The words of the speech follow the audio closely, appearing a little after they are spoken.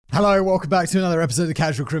Hello, welcome back to another episode of The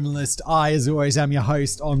Casual Criminalist. I, as always, am your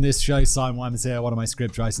host on this show, Simon Wyman's here, one of my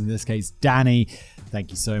scriptwriters, in this case, Danny. Thank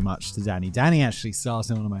you so much to Danny. Danny actually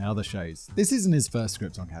started one of my other shows. This isn't his first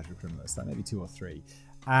script on Casual Criminalist, like maybe 2 or 3.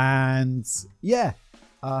 And yeah,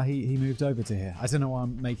 he moved over to here. I don't know why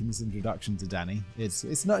I'm making this introduction to Danny. It's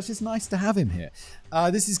just nice to have him here.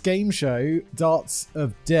 This is game show Darts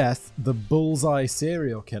of Death, the Bullseye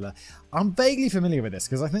serial killer. I'm vaguely familiar with this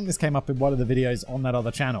because I think this came up in one of the videos on that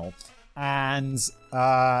other channel. And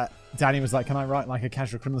Danny was like, can I write like a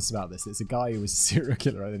Casual Criminalist about this? It's a guy who was a serial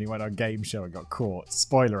killer and then he went on game show and got caught.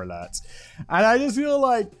 Spoiler alert. And I just feel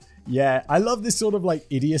like, yeah, I love this sort of like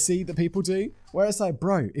idiocy that people do. Where it's like,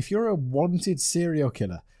 bro, if you're a wanted serial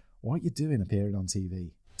killer, what are you doing appearing on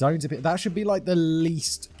TV? Don't appear. That should be like the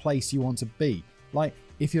least place you want to be. Like,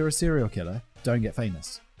 if you're a serial killer, don't get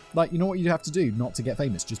famous. Like, you know what you have to do not to get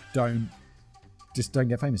famous? Just don't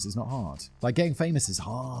get famous. It's not hard. Like, getting famous is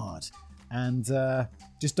hard. And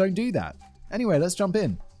just don't do that. Anyway, let's jump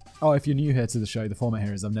in. Oh, if you're new here to the show, the format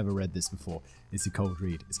here is I've never read this before. It's a cold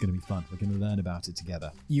read. It's going to be fun. We're going to learn about it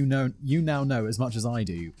together. You now know as much as I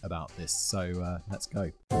do about this. So let's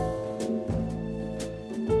go.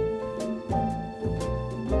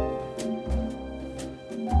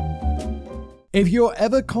 If you're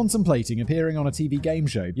ever contemplating appearing on a TV game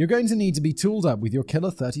show, you're going to need to be tooled up with your killer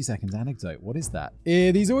 30-second anecdote. What is that?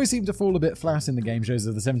 These always seem to fall a bit flat in the game shows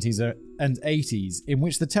of the 70s and 80s, in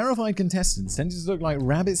which the terrified contestants tended to look like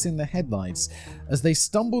rabbits in the headlights as they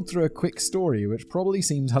stumbled through a quick story which probably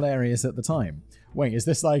seemed hilarious at the time. Wait, is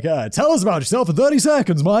this like, tell us about yourself in 30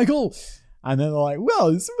 seconds, Michael? And then they're like, well,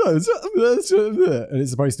 and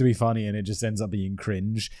it's supposed to be funny and it just ends up being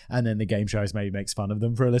cringe. And then the game show host maybe makes fun of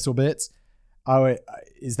them for a little bit. Oh,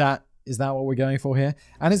 is that what we're going for here?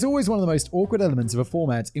 And it's always one of the most awkward elements of a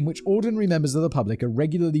format in which ordinary members of the public are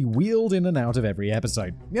regularly wheeled in and out of every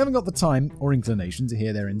episode. We haven't got the time or inclination to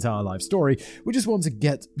hear their entire life story. We just want to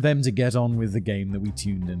get them to get on with the game that we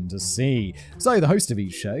tuned in to see. So the host of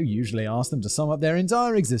each show usually asks them to sum up their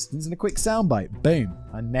entire existence in a quick soundbite. Boom,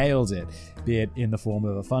 I nailed it. Be it in the form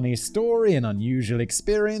of a funny story, an unusual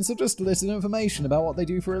experience, or just a little information about what they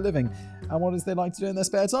do for a living and what is they like to do in their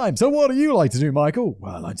spare time. So what do you like to do, Michael?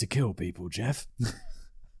 Well, I like to kill people, Jeff.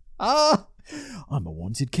 I'm a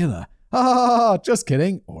wanted killer. Just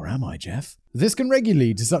kidding. Or am I, Jeff? This can regularly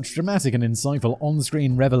lead to such dramatic and insightful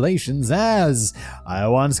on-screen revelations as, I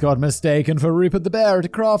once got mistaken for Rupert the Bear at a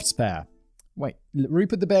crafts fair. Wait,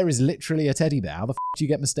 Rupert the Bear is literally a teddy bear. How the do you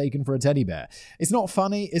get mistaken for a teddy bear? It's not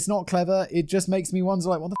funny. It's not clever. It just makes me wonder,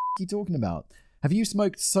 like, what the are you talking about? Have you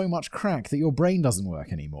smoked so much crack that your brain doesn't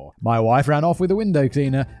work anymore? My wife ran off with a window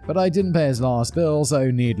cleaner, but I didn't pay his last bill,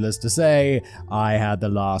 so needless to say, I had the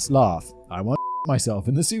last laugh. I want myself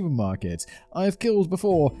in the supermarket. I have killed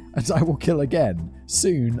before, and I will kill again.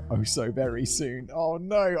 Soon. Oh, so very soon. Oh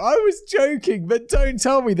no, I was joking, but don't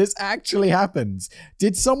tell me this actually happens.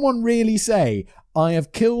 Did someone really say, I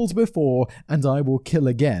have killed before, and I will kill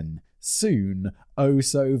again? Soon. Oh,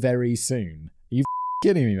 so very soon. Are you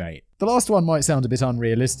kidding me, mate? The last one might sound a bit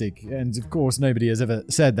unrealistic, and of course nobody has ever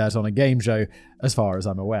said that on a game show, as far as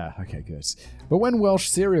I'm aware. Okay, good. But when Welsh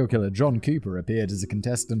serial killer John Cooper appeared as a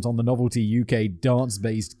contestant on the novelty UK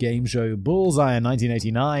dance-based game show Bullseye in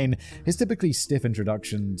 1989, his typically stiff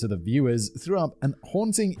introduction to the viewers threw up an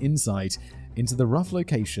haunting insight into the rough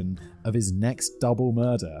location of his next double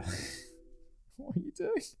murder. What are you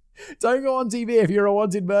doing? Don't go on TV if you're a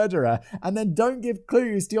wanted murderer, and then don't give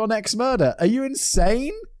clues to your next murder. Are you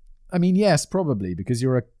insane? I mean, yes, probably, because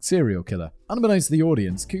you're a serial killer. Unbeknownst to the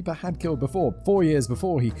audience, Cooper had killed before, 4 years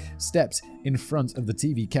before he stepped in front of the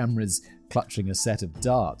TV cameras clutching a set of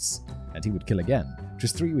darts. And he would kill again,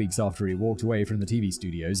 just 3 weeks after he walked away from the TV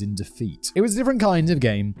studios in defeat. It was a different kind of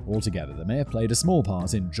game altogether that may have played a small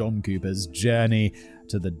part in John Cooper's journey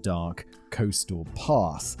to the dark coastal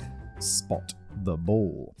path. Spot the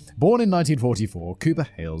ball. Born in 1944, Cooper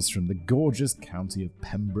hails from the gorgeous county of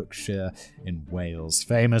Pembrokeshire in Wales,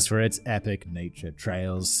 famous for its epic nature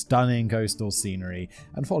trails, stunning coastal scenery,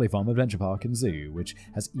 and Folly Farm Adventure Park and Zoo, which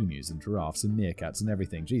has emus and giraffes and meerkats and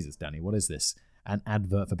everything. Jesus, Danny, what is this? An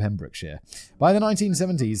advert for Pembrokeshire. By the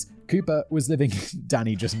 1970s, Cooper was living...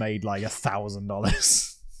 Danny just made like $1,000.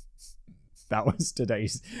 That was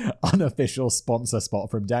today's unofficial sponsor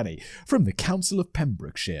spot from Danny, from the Council of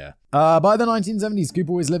Pembrokeshire. By the 1970s,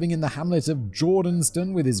 Cooper was living in the hamlet of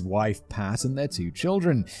Jordanston with his wife, Pat, and their 2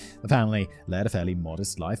 children. The family led a fairly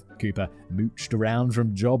modest life. Cooper mooched around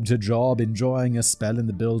from job to job, enjoying a spell in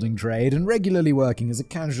the building trade and regularly working as a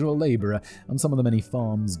casual labourer on some of the many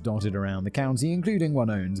farms dotted around the county, including one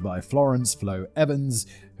owned by Florence Flo Evans,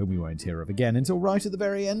 whom we won't hear of again until right at the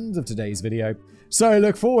very end of today's video. So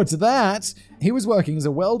look forward to that. He was working as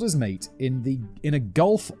a welder's mate in a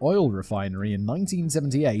Gulf oil refinery in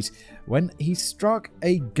 1978 when he struck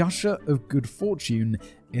a gusher of good fortune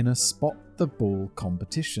in a spot the ball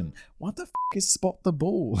competition. What the is spot the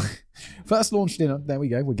ball? First launched in, there we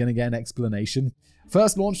go, we're going to get an explanation.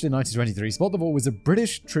 First launched in 1923, Spot the Ball was a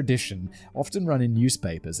British tradition often run in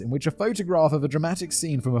newspapers in which a photograph of a dramatic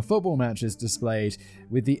scene from a football match is displayed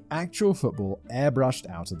with the actual football airbrushed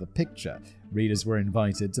out of the picture. Readers were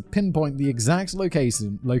invited to pinpoint the exact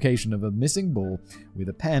location of a missing ball with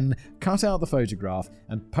a pen, cut out the photograph,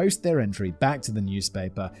 and post their entry back to the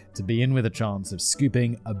newspaper to be in with a chance of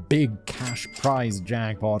scooping a big cash prize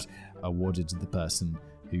jackpot awarded to the person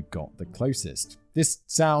who got the closest. This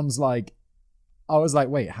sounds like... I was like,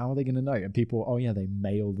 wait, how are they going to know? And people, oh yeah, they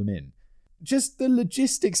mail them in. Just the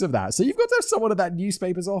logistics of that. So you've got to have someone at that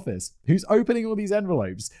newspaper's office who's opening all these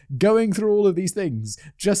envelopes, going through all of these things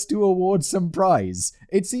just to award some prize.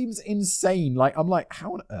 It seems insane. Like, I'm like,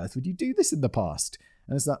 how on earth would you do this in the past?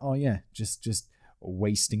 And it's like, oh yeah, just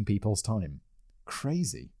wasting people's time.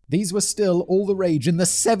 Crazy. These were still all the rage in the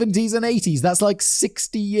 70s and 80s. That's like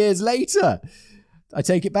 60 years later. I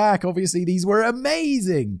take it back. Obviously, these were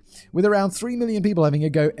amazing. With around 3 million people having a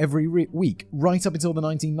go every week, right up until the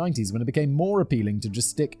 1990s, when it became more appealing to just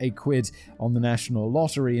stick a quid on the national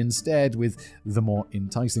lottery instead, with the more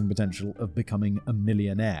enticing potential of becoming a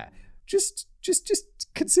millionaire. Just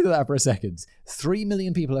consider that for a second. 3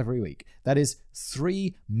 million people every week. That is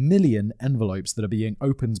 3 million envelopes that are being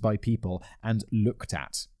opened by people and looked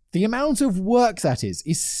at. The amount of work that is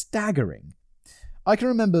staggering. I can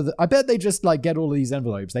remember that. I bet they just get all of these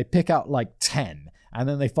envelopes. They pick out 10, and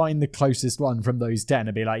then they find the closest one from those 10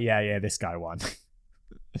 and be like, yeah, this guy won.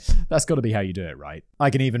 That's got to be how you do it, right? I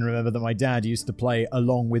can even remember that my dad used to play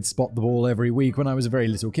along with Spot the Ball every week when I was a very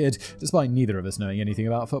little kid, despite neither of us knowing anything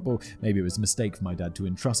about football. Maybe it was a mistake for my dad to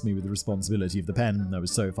entrust me with the responsibility of the pen, and I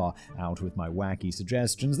was so far out with my wacky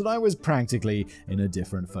suggestions that I was practically in a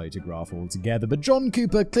different photograph altogether. But John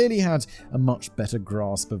Cooper clearly had a much better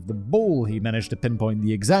grasp of the ball. He managed to pinpoint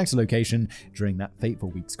the exact location during that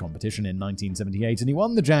fateful week's competition in 1978, and he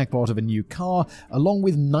won the jackpot of a new car along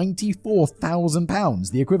with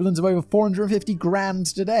 £94,000, the equivalent of over 450 grand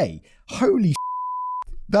today. Holy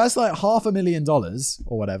that's like $500,000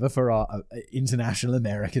 or whatever for our international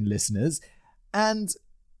American listeners. And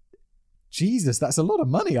Jesus, that's a lot of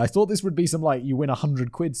money. I thought this would be some you win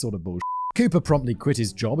 100 quid sort of bullshit. Cooper promptly quit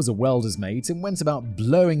his job as a welder's mate and went about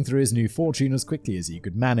blowing through his new fortune as quickly as he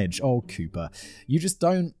could manage. Oh, Cooper, I just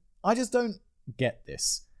don't get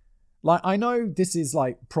this. I know this is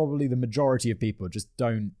probably the majority of people just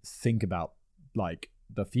don't think about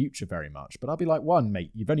the future very much, but I'll be like, one,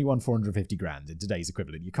 mate, you've only won 450 grand in today's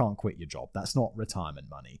equivalent. You can't quit your job. That's not retirement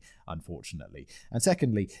money, unfortunately. And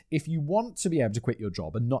secondly, if you want to be able to quit your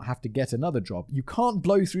job and not have to get another job, you can't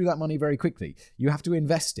blow through that money very quickly. You have to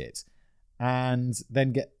invest it and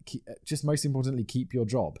then just most importantly, keep your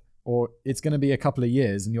job, or it's going to be a couple of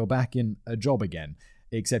years and you're back in a job again,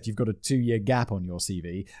 except you've got a 2-year gap on your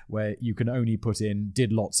CV where you can only put in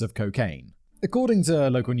did lots of cocaine. According to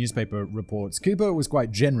local newspaper reports, Cooper was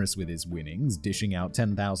quite generous with his winnings, dishing out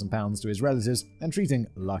 £10,000 to his relatives and treating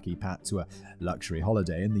Lucky Pat to a luxury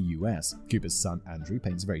holiday in the US. Cooper's son, Andrew,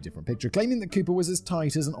 paints a very different picture, claiming that Cooper was as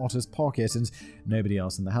tight as an otter's pocket and nobody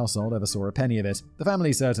else in the household ever saw a penny of it. The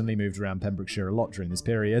family certainly moved around Pembrokeshire a lot during this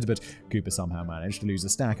period, but Cooper somehow managed to lose a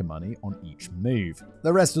stack of money on each move.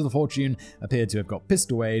 The rest of the fortune appeared to have got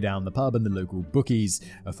pissed away down the pub and the local bookies.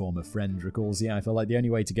 A former friend recalls, I feel like the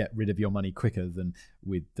only way to get rid of your money quicker than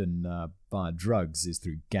via drugs is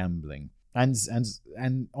through gambling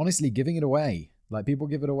and honestly giving it away. People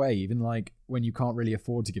give it away even when you can't really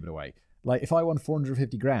afford to give it away. If I won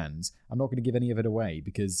 450 grand, I'm not going to give any of it away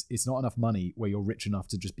because it's not enough money where you're rich enough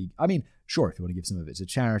to just be, sure, if you want to give some of it to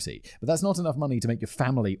charity, but that's not enough money to make your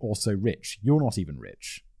family also rich. You're not even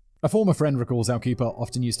rich. A former friend recalls how Cooper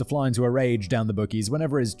often used to fly into a rage down the bookies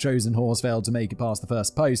whenever his chosen horse failed to make it past the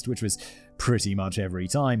first post, which was pretty much every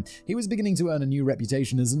time. He was beginning to earn a new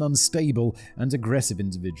reputation as an unstable and aggressive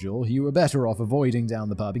individual who you were better off avoiding down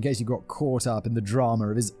the pub in case you got caught up in the drama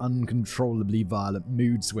of his uncontrollably violent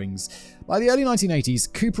mood swings. By the early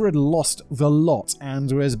 1980s, Cooper had lost the lot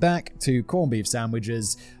and was back to corned beef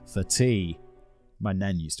sandwiches for tea. My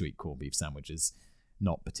nan used to eat corned beef sandwiches.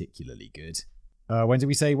 Not particularly good. When did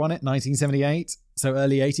we say he won it? 1978? So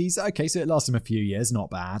early 80s? Okay, so it lasted him a few years, not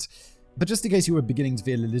bad. But just in case you were beginning to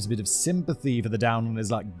feel a little bit of sympathy for the down on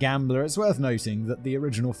his luck gambler, it's worth noting that the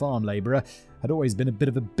original farm labourer had always been a bit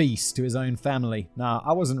of a beast to his own family. Now,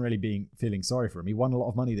 I wasn't really feeling sorry for him. He won a lot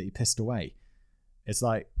of money that he pissed away. It's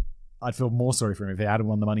like, I'd feel more sorry for him if he hadn't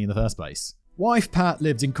won the money in the first place. Wife Pat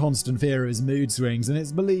lived in constant fear of his mood swings, and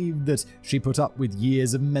it's believed that she put up with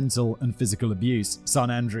years of mental and physical abuse. Son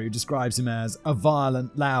Andrew describes him as a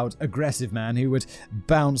violent, loud, aggressive man who would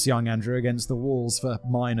bounce young Andrew against the walls for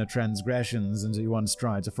minor transgressions, and who once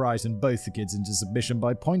tried to frighten both the kids into submission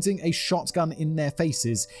by pointing a shotgun in their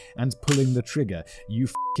faces and pulling the trigger. You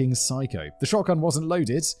f***ing psycho. The shotgun wasn't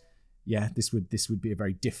loaded. Yeah, this would be a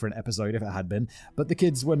very different episode if it had been, but the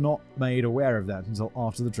kids were not made aware of that until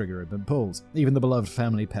after the trigger had been pulled. Even the beloved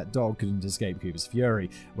family pet dog couldn't escape Cooper's fury.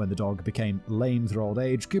 When the dog became lame through old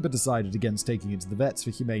age, Cooper decided against taking it to the vets for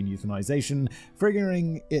humane euthanization,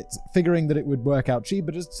 figuring that it would work out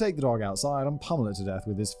cheaper just to take the dog outside and pummel it to death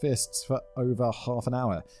with his fists for over half an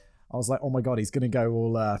hour. I was like, oh my god, he's going to go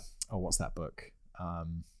all, what's that book?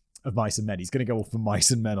 Of Mice and Men. He's going to go all for Mice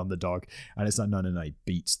and Men on the dog. And it's like, no, he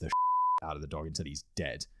beats the out of the dog until he's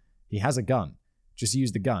dead. He has a gun. Just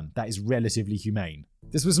use the gun. That is relatively humane.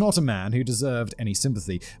 This was not a man who deserved any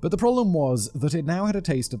sympathy, but the problem was that it now had a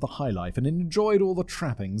taste of the high life and enjoyed all the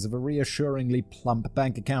trappings of a reassuringly plump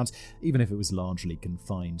bank account, even if it was largely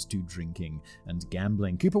confined to drinking and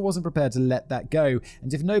gambling. Cooper wasn't prepared to let that go,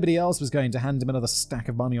 and if nobody else was going to hand him another stack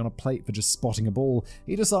of money on a plate for just spotting a ball,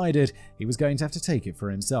 he decided he was going to have to take it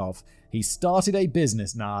for himself. He started a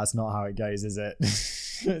business. Nah, that's not how it goes, is it?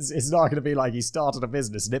 It's not going to be like he started a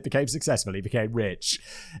business and it became successful, he became rich.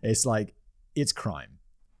 It's like, it's crime.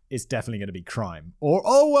 It's definitely going to be crime. Or,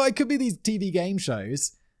 it could be these TV game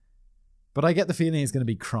shows. But I get the feeling it's going to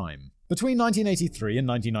be crime. Between 1983 and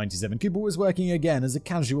 1997, Cooper was working again as a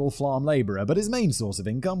casual farm labourer, but his main source of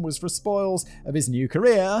income was for spoils of his new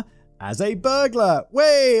career as a burglar.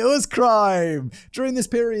 Wait, it was crime! During this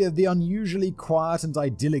period, the unusually quiet and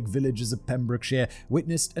idyllic villages of Pembrokeshire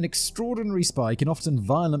witnessed an extraordinary spike in often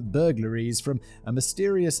violent burglaries from a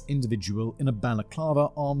mysterious individual in a balaclava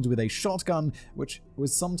armed with a shotgun, which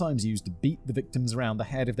was sometimes used to beat the victims around the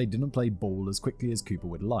head if they didn't play ball as quickly as Cooper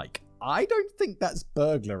would like. I don't think that's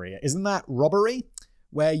burglary. Isn't that robbery?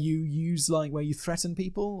 Where you threaten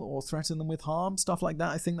people or threaten them with harm, stuff like that.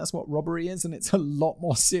 I think that's what robbery is, and it's a lot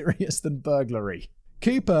more serious than burglary.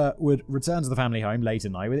 Cooper would return to the family home late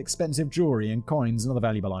at night with expensive jewelry and coins and other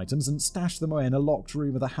valuable items and stash them away in a locked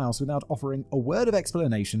room of the house without offering a word of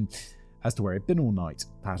explanation as to where he'd been all night.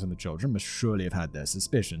 Pat and the children must surely have had their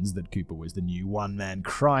suspicions that Cooper was the new one-man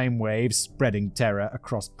crime wave spreading terror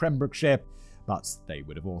across Pembrokeshire, but they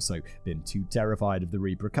would have also been too terrified of the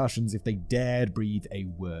repercussions if they dared breathe a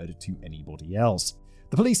word to anybody else.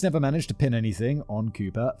 The police never managed to pin anything on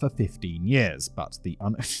Cooper for 15 years, but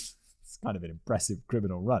it's kind of an impressive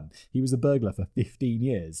criminal run. He was a burglar for 15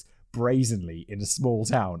 years, brazenly in a small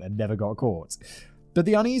town, and never got caught. But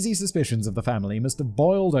the uneasy suspicions of the family must have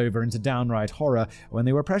boiled over into downright horror when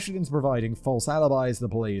they were pressured into providing false alibis to the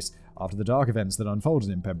police after the dark events that unfolded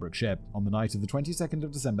in Pembrokeshire on the night of the 22nd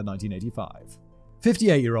of December 1985.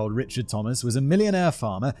 58-year-old Richard Thomas was a millionaire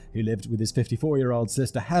farmer who lived with his 54-year-old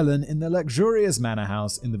sister Helen in their luxurious manor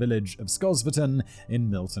house in the village of Scosverton in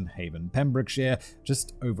Milton Haven, Pembrokeshire,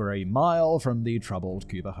 just over a mile from the troubled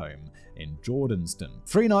Cooper home in Jordanston.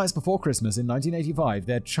 3 nights before Christmas in 1985,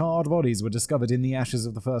 their charred bodies were discovered in the ashes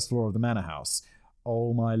of the first floor of the manor house.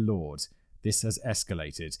 Oh my lord. This has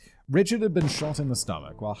escalated. Richard had been shot in the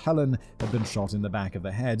stomach, while Helen had been shot in the back of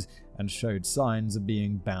the head and showed signs of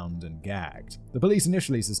being bound and gagged. The police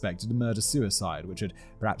initially suspected a murder-suicide, which had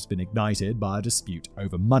perhaps been ignited by a dispute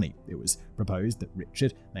over money. It was proposed that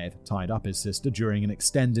Richard may have tied up his sister during an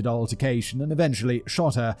extended altercation and eventually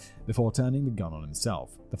shot her before turning the gun on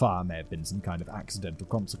himself. The fire may have been some kind of accidental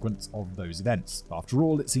consequence of those events. After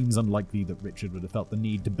all, it seems unlikely that Richard would have felt the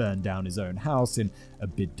need to burn down his own house in a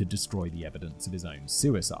bid to destroy the evidence of his own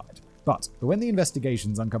suicide. But when the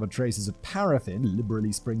investigations uncovered traces of paraffin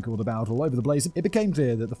liberally sprinkled about all over the place, it became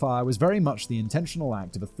clear that the fire was very much the intentional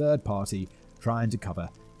act of a third party trying to cover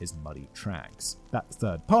his muddy tracks. That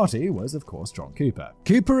third party was, of course, John Cooper.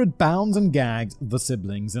 Cooper had bound and gagged the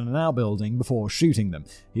siblings in an outbuilding before shooting them.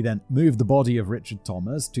 He then moved the body of Richard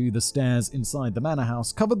Thomas to the stairs inside the manor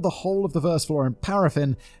house, covered the whole of the first floor in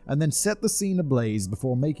paraffin, and then set the scene ablaze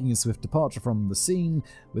before making a swift departure from the scene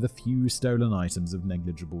with a few stolen items of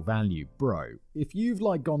negligible value. Bro, if you've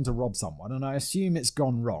gone to rob someone, and I assume it's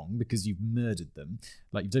gone wrong because you've murdered them,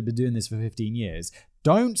 you've been doing this for 15 years,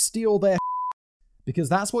 don't steal their because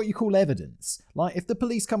that's what you call evidence. If the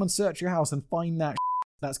police come and search your house and find that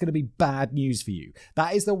that's going to be bad news for you.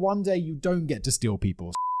 That is the one day you don't get to steal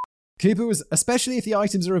people's Cooper was, especially if the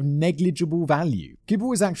items are of negligible value. Cooper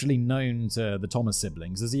was actually known to the Thomas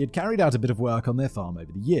siblings as he had carried out a bit of work on their farm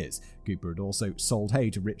over the years. Cooper had also sold hay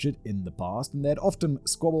to Richard in the past, and they had often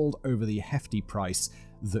squabbled over the hefty price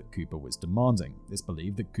that Cooper was demanding. It's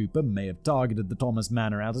believed that Cooper may have targeted the Thomas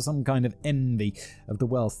manor out of some kind of envy of the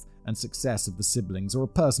wealth and success of the siblings, or a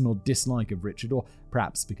personal dislike of Richard, or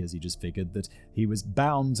perhaps because he just figured that he was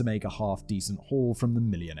bound to make a half-decent haul from the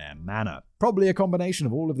millionaire manor. Probably a combination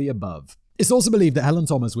of all of the above. It's also believed that Helen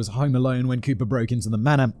Thomas was home alone when Cooper broke into the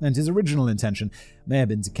manor, and his original intention may have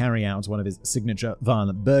been to carry out one of his signature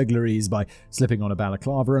violent burglaries by slipping on a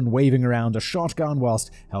balaclava and waving around a shotgun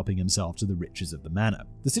whilst helping himself to the riches of the manor.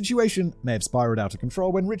 The situation may have spiraled out of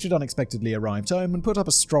control when Richard unexpectedly arrived home and put up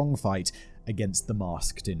a strong fight against the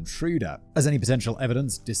masked intruder. As any potential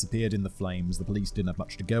evidence disappeared in the flames, the police didn't have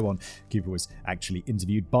much to go on. Cooper was actually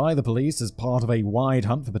interviewed by the police as part of a wide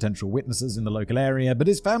hunt for potential witnesses in the local area, but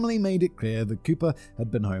his family made it clear that Cooper had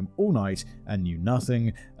been home all night and knew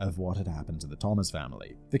nothing of what had happened to the Thomas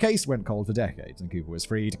family. The case went cold for decades, and Cooper was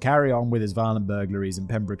free to carry on with his violent burglaries in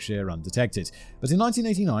Pembrokeshire undetected. But in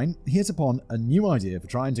 1989, he hit upon a new idea for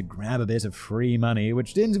trying to grab a bit of free money,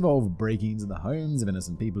 which didn't involve breaking into the homes of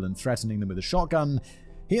innocent people and threatening them with a shotgun.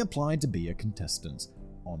 He applied to be a contestant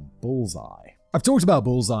on Bullseye. I've talked about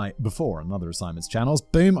Bullseye before on other assignments channels.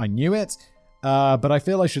 Boom, I knew it. But I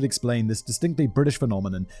feel I should explain this distinctly British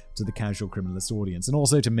phenomenon to the casual criminalist audience, and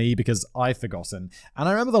also to me because I've forgotten. And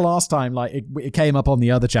I remember the last time it came up on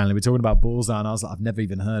the other channel, we were talking about Bullseye, and I was like, I've never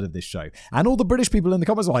even heard of this show. And all the British people in the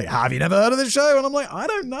comments were like, have you never heard of this show? And I'm like, I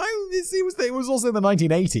don't know. It was also in the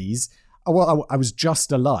 1980s. Well, I was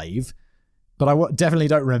just alive, but I definitely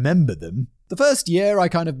don't remember them. The first year I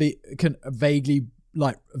kind of can vaguely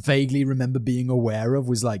remember being aware of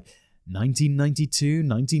was like 1992,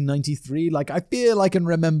 1993. Like, I feel I can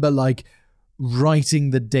remember like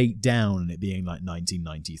writing the date down and it being like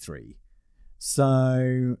 1993.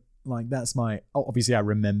 So like that's obviously I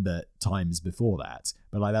remember times before that,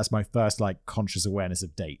 but like that's my first like conscious awareness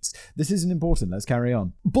of dates. This isn't important, let's carry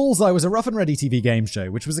on. Bullseye was a rough and ready TV game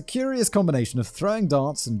show, which was a curious combination of throwing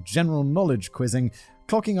darts and general knowledge quizzing,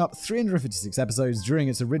 clocking up 356 episodes during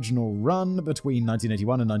its original run between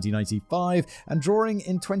 1981 and 1995, and drawing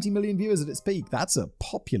in 20 million viewers at its peak. That's a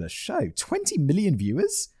popular show. 20 million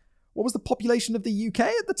viewers? What was the population of the UK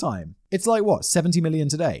at the time? It's like, 70 million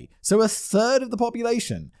today? So a third of the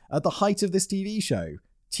population at the height of this TV show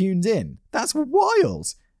tuned in. That's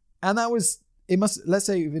wild. And let's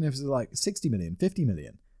say even if it was like 60 million, 50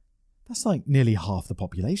 million. That's like nearly half the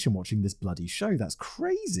population watching this bloody show. That's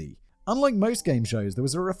crazy. Unlike most game shows, there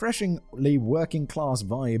was a refreshingly working class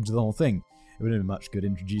vibe to the whole thing. It wouldn't have been much good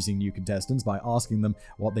introducing new contestants by asking them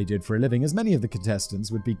what they did for a living, as many of the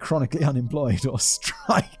contestants would be chronically unemployed or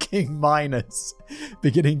striking miners,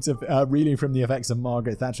 beginning to reeling from the effects of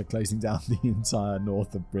Margaret Thatcher closing down the entire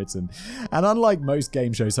north of Britain. And unlike most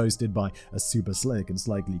game shows hosted by a super slick and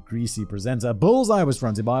slightly greasy presenter, Bullseye was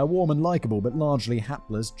fronted by a warm and likeable but largely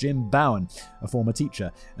hapless Jim Bowen, a former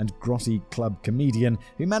teacher and grotty club comedian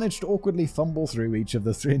who managed to awkwardly fumble through each of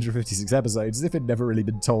the 356 episodes as if he'd never really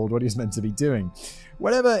been told what he was meant to be doing.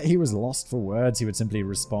 Whenever he was lost for words, he would simply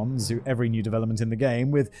respond to every new development in the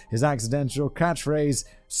game with his accidental catchphrase,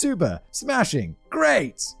 super, smashing,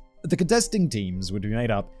 great! The contesting teams would be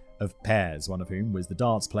made up of pairs, one of whom was the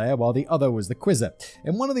darts player, while the other was the quizzer.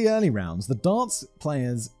 In one of the early rounds, the darts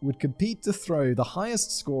players would compete to throw the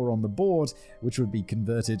highest score on the board, which would be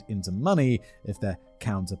converted into money if their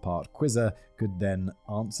counterpart quizzer could then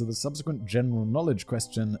answer the subsequent general knowledge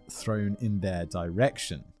question thrown in their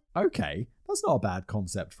direction. Okay, that's not a bad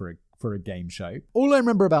concept for a game show. All I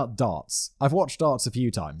remember about darts, I've watched darts a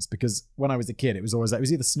few times because when I was a kid, it was always like, it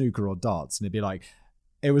was either snooker or darts, and it'd be like,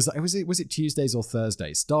 was it Tuesdays or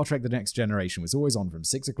Thursdays? Star Trek: The Next Generation was always on from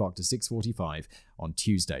 6 o'clock to 6:45 on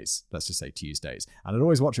Tuesdays. Let's just say Tuesdays, and I'd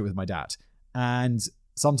always watch it with my dad. And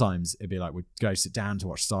sometimes it'd be like we'd go sit down to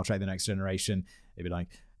watch Star Trek: The Next Generation. It'd be like,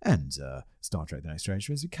 and Star Trek: The Next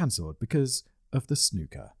Generation was cancelled because of the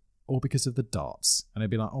snooker. Or because of the darts. And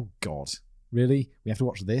I'd be like, oh God, really? We have to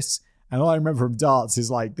watch this? And all I remember from darts is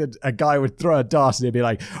like a guy would throw a dart and he'd be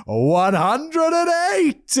like,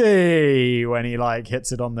 180 when he like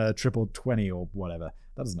hits it on the triple 20 or whatever.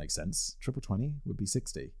 That doesn't make sense. Triple 20 would be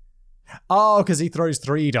 60. Oh, because he throws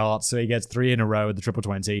 3 darts, so he gets 3 in a row at the triple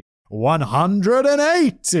 20.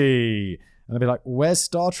 180! And I'd be like, where's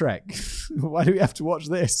Star Trek? Why do we have to watch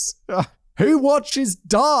this? Who watches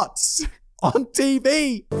darts on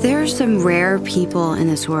TV? There are some rare people in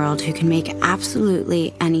this world who can make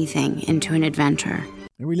absolutely anything into an adventure.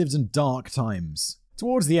 We lived in dark times.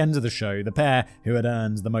 Towards the end of the show, the pair who had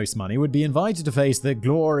earned the most money would be invited to face the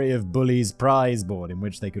glory of Bully's prize board, in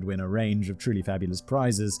which they could win a range of truly fabulous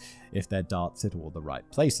prizes if their darts hit all the right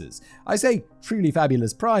places. I say truly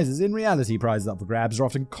fabulous prizes. In reality, prizes up for grabs are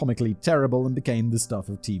often comically terrible and became the stuff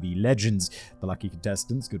of TV legends. The lucky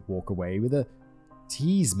contestants could walk away with a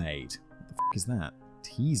tease maid. What the f*** is that?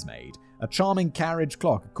 Tease maid. A charming carriage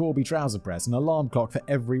clock, a Corby trouser press, an alarm clock for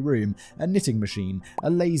every room, a knitting machine, a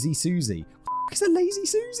lazy Susie. It's a lazy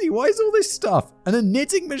Susie. Why is all this stuff? And a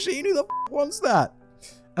knitting machine? Who the f*** wants that?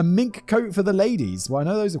 A mink coat for the ladies. Well, I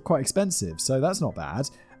know those are quite expensive, so that's not bad.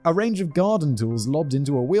 A range of garden tools lobbed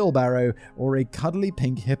into a wheelbarrow, or a cuddly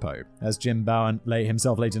pink hippo. As Jim Bowen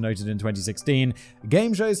himself later noted in 2016,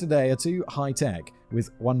 game shows today are too high-tech, with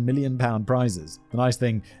 £1 million prizes. The nice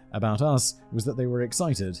thing about us was that they were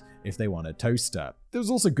excited if they won a toaster. There was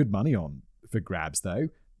also good money on for grabs, though.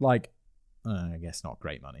 Like, I guess not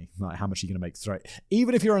great money. Like, how much are you going to make straight?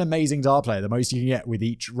 Even if you're an amazing dart player, the most you can get with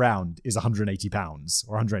each round is £180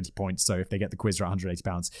 or 180 points. So if they get the quiz for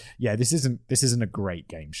 £180, yeah, this isn't a great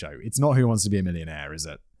game show. It's not Who Wants to Be a Millionaire, is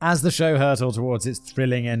it? As the show hurtled towards its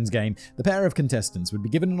thrilling endgame, the pair of contestants would be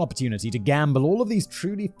given an opportunity to gamble all of these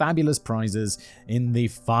truly fabulous prizes in the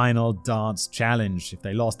final darts challenge. If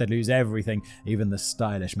they lost, they'd lose everything, even the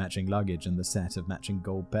stylish matching luggage and the set of matching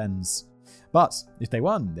gold pens. But if they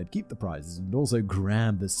won, they'd keep the prizes and also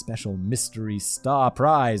grab the special mystery star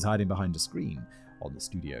prize hiding behind a screen on the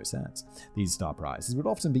studio set. These star prizes would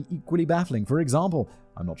often be equally baffling. For example,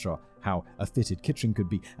 I'm not sure how a fitted kitchen could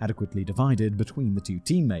be adequately divided between the two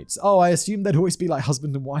teammates. Oh, I assume they'd always be like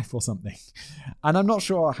husband and wife or something. And I'm not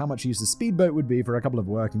sure how much use a speedboat would be for a couple of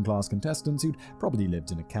working class contestants who'd probably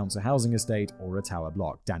lived in a council housing estate or a tower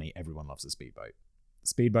block. Danny, everyone loves a speedboat.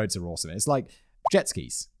 Speedboats are awesome. It's like jet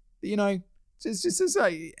skis. You know, it's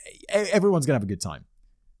like everyone's going to have a good time.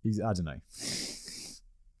 I don't know. It's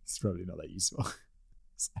probably not that useful.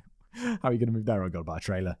 So, how are you going to move there? I've got to buy a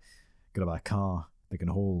trailer. Got to buy a car that can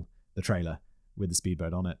haul the trailer with the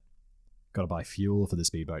speedboat on it. Got to buy fuel for the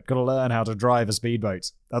speedboat. Got to learn how to drive a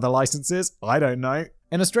speedboat. Are there licenses? I don't know.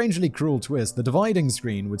 In a strangely cruel twist, the dividing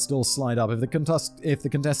screen would still slide up if the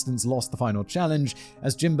contestants lost the final challenge,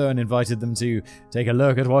 as Jim Bowen invited them to take a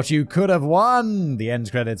look at what you could have won. The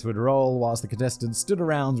end credits would roll whilst the contestants stood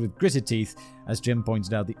around with gritted teeth, as Jim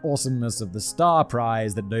pointed out the awesomeness of the star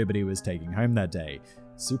prize that nobody was taking home that day.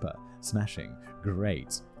 Super, smashing,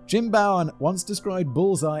 great. Jim Bowen once described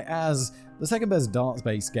Bullseye as the second best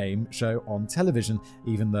darts-based game show on television,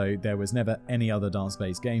 even though there was never any other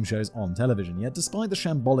darts-based game shows on television. Yet despite the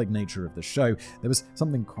shambolic nature of the show, there was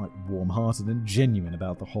something quite warm-hearted and genuine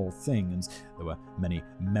about the whole thing, and there were many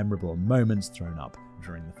memorable moments thrown up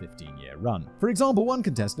during the 15-year run. For example, one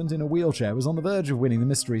contestant in a wheelchair was on the verge of winning the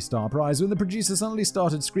mystery star prize when the producer suddenly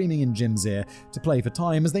started screaming in Jim's ear to play for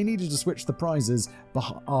time, as they needed to switch the prizes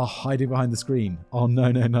hiding behind the screen. Oh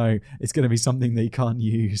no, it's going to be something they can't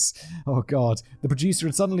use. Oh god. The producer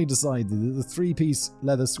had suddenly decided that the 3-piece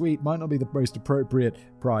leather suite might not be the most appropriate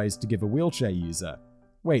prize to give a wheelchair user.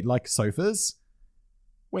 Wait, like sofas?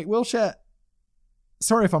 Wait, wheelchair?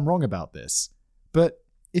 Sorry if I'm wrong about this, but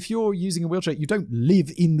if you're using a wheelchair, you don't live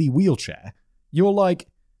in the wheelchair. You're like,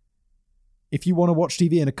 if you want to watch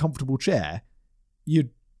TV in a comfortable chair,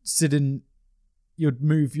 you'd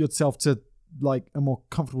move yourself to like a more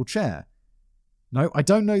comfortable chair. No, I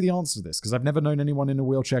don't know the answer to this because I've never known anyone in a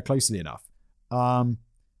wheelchair closely enough. Now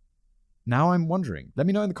I'm wondering. Let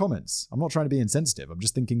me know in the comments. I'm not trying to be insensitive. I'm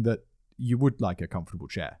just thinking that you would like a comfortable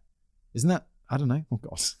chair. Isn't that? I don't know. Oh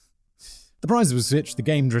god. The prize was switched, the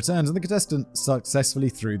game returned, and the contestant successfully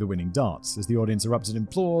threw the winning darts. As the audience erupted in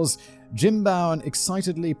applause, Jim Bowen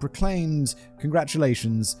excitedly proclaimed,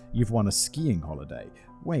 "Congratulations, you've won a skiing holiday."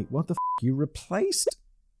 Wait, what the f***? You replaced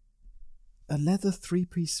a leather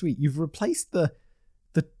 3-piece suite. You've replaced the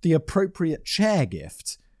appropriate chair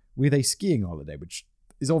gift with a skiing holiday, which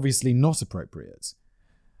is obviously not appropriate.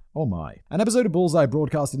 Oh my. An episode of Bullseye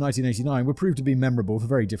broadcast in 1989 would prove to be memorable for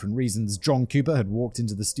very different reasons. John Cooper had walked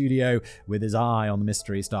into the studio with his eye on the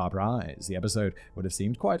mystery star prize. The episode would have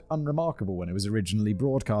seemed quite unremarkable when it was originally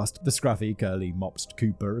broadcast. The scruffy, curly, mopped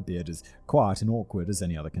Cooper appeared as quiet and awkward as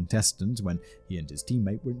any other contestant when he and his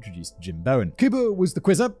teammate were introduced to Jim Bowen. Cooper was the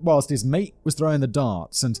quizzer, whilst his mate was throwing the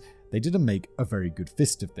darts, and they didn't make a very good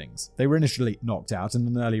fist of things. They were initially knocked out in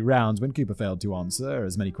an early round when Cooper failed to answer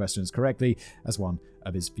as many questions correctly as one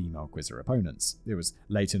of his female quizzer opponents. It was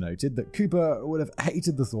later noted that Cooper would have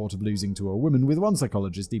hated the thought of losing to a woman, with one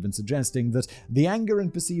psychologist even suggesting that the anger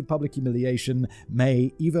and perceived public humiliation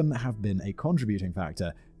may even have been a contributing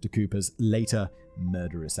factor to Cooper's later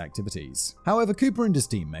murderous activities. However, Cooper and his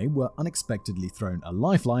teammate were unexpectedly thrown a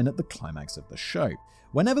lifeline at the climax of the show.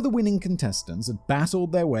 Whenever the winning contestants had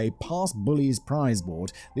battled their way past Bully's prize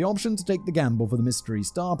board, the option to take the gamble for the mystery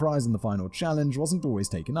star prize in the final challenge wasn't always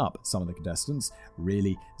taken up. Some of the contestants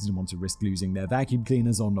really didn't want to risk losing their vacuum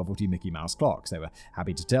cleaners or novelty Mickey Mouse clocks. They were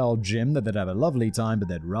happy to tell Jim that they'd have a lovely time, but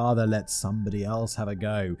they'd rather let somebody else have a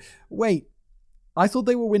go. Wait, I thought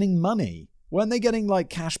they were winning money. Weren't they getting like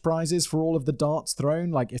cash prizes for all of the darts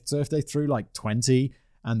thrown? Like if they threw like 20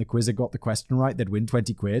 and the quizzer got the question right, they'd win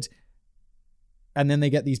 20 quid. And then they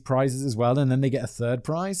get these prizes as well, and then they get a third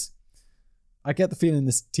prize. I get the feeling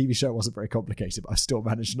this TV show wasn't very complicated, but I still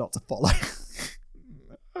managed not to follow.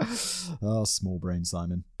 Oh, small brain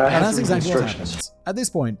Simon. And that's exactly what happened. At this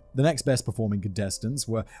point, the next best performing contestants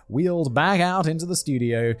were wheeled back out into the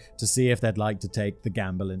studio to see if they'd like to take the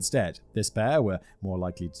gamble instead. This pair were more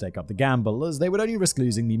likely to take up the gamble, as they would only risk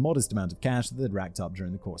losing the modest amount of cash that they'd racked up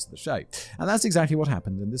during the course of the show. And that's exactly what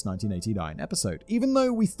happened in this 1989 episode. Even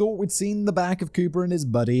though we thought we'd seen the back of Cooper and his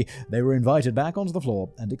buddy, they were invited back onto the floor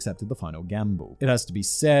and accepted the final gamble. It has to be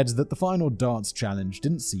said that the final darts challenge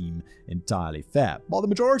didn't seem entirely fair. While the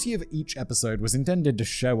majority of each episode was intended to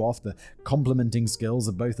show off the complementing skills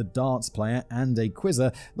of both a darts player and a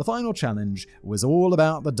quizzer, the final challenge was all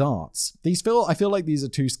about the darts. I feel like these are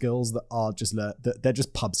two skills that are just they're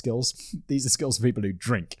just pub skills. These are skills for people who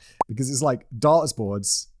drink, because it's like darts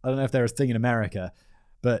boards. I don't know if they're a thing in America,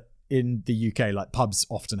 but in the UK, like pubs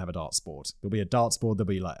often have a darts board. There'll be a darts board. There'll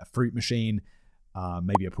be like a fruit machine,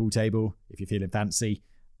 maybe a pool table if you're feeling fancy.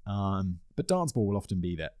 But darts board will often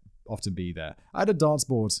be there. I had a darts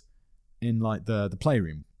board in like the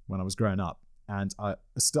playroom when I was growing up, and I'm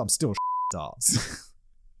still darts.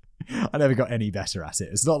 I never got any better at it.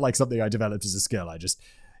 It's not like something I developed as a skill.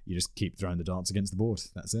 You just keep throwing the darts against the board.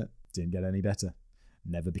 That's it. Didn't get any better.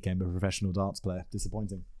 Never became a professional darts player.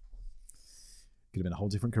 Disappointing. Could have been a whole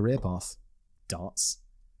different career path. Darts.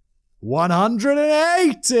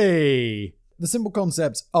 180! The simple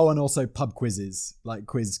concept, and also pub quizzes, like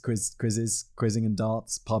quizzes, quizzing and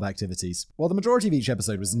darts, pub activities. While the majority of each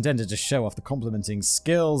episode was intended to show off the complementing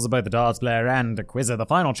skills of both the darts player and a quizzer, the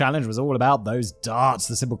final challenge was all about those darts.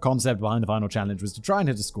 The simple concept behind the final challenge was to try and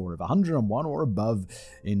hit a score of 101 or above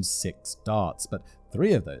in 6 darts, but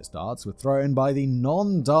 3 of those darts were thrown by the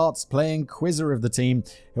non-darts playing quizzer of the team,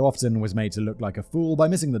 who often was made to look like a fool by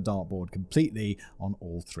missing the dartboard completely on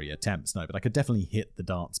all 3 attempts. No, but I could definitely hit the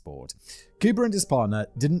darts board. Cooper and his partner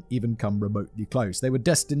didn't even come remotely close. They were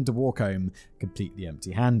destined to walk home completely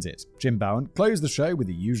empty-handed. Jim Bowen closed the show with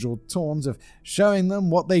the usual taunt of showing them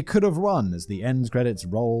what they could have won as the end credits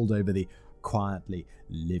rolled over the quietly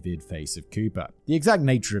livid face of Cooper. The exact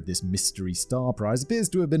nature of this mystery star prize appears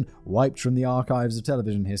to have been wiped from the archives of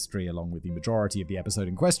television history along with the majority of the episode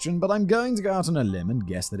in question, but I'm going to go out on a limb and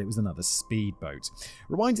guess that it was another speedboat.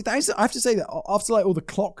 Reminded, I have to say that after like all the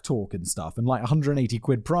clock talk and stuff and like 180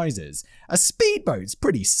 quid prizes, a speedboat's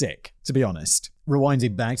pretty sick, to be honest.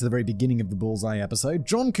 Rewinding back to the very beginning of the Bullseye episode,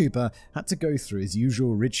 John Cooper had to go through his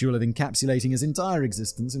usual ritual of encapsulating his entire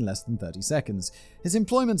existence in less than 30 seconds. His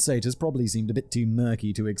employment status probably seemed a bit too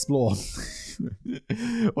murky to explore.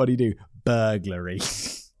 What do you do? Burglary.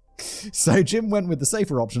 So Jim went with the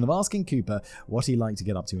safer option of asking Cooper what he liked to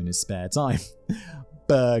get up to in his spare time.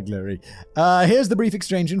 Burglary. Here's the brief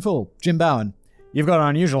exchange in full. Jim Bowen: "You've got an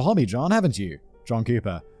unusual hobby, John, haven't you?" John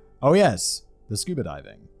Cooper: "Oh yes, the scuba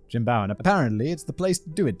diving." Jim Bowen: "Apparently it's the place to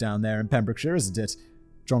do it down there in Pembrokeshire, isn't it?"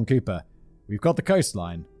 John Cooper: "We've got the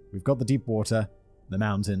coastline, we've got the deep water, the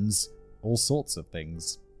mountains, all sorts of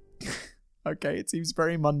things." Okay, it seems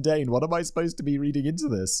very mundane. What am I supposed to be reading into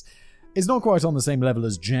this? It's not quite on the same level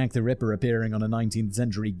as Jack the Ripper appearing on a 19th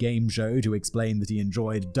century game show to explain that he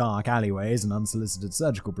enjoyed dark alleyways and unsolicited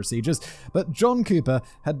surgical procedures, but John Cooper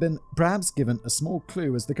had been perhaps given a small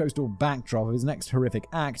clue as the coastal backdrop of his next horrific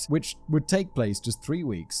act, which would take place just 3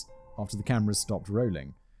 weeks after the cameras stopped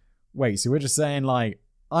rolling. Wait, so we're just saying, like,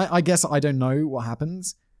 I guess I don't know what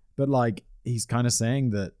happens, but, like, he's kind of saying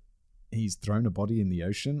that he's thrown a body in the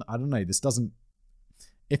ocean? I don't know,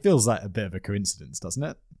 it feels like a bit of a coincidence, doesn't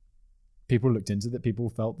it? People looked into that. People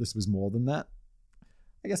felt this was more than that.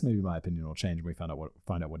 I guess maybe my opinion will change when we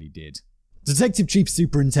find out what he did. Detective Chief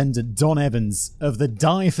Superintendent Don Evans of the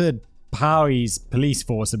Dyford Powys Police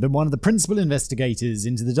Force had been one of the principal investigators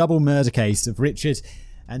into the double murder case of Richard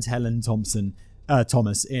and Helen Thomas in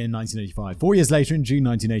 1985. 4 years later, in June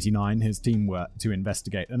 1989, his team were to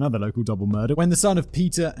investigate another local double murder when the son of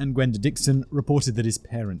Peter and Gwenda Dixon reported that his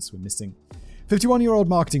parents were missing. 51-year-old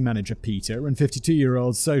marketing manager Peter and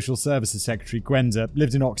 52-year-old social services secretary Gwenda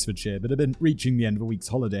lived in Oxfordshire but had been reaching the end of a week's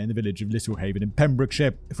holiday in the village of Littlehaven in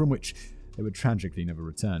Pembrokeshire, from which they would tragically never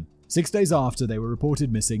return. 6 days after they were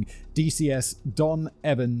reported missing, DCS Don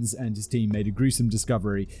Evans and his team made a gruesome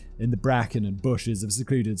discovery in the bracken and bushes of a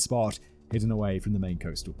secluded spot hidden away from the main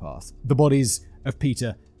coastal path. The bodies of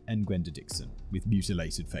Peter and Gwenda Dixon, with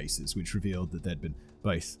mutilated faces, which revealed that they'd been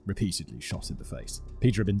both repeatedly shot in the face.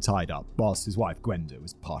 Peter had been tied up, whilst his wife Gwenda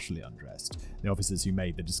was partially undressed. The officers who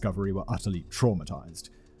made the discovery were utterly traumatized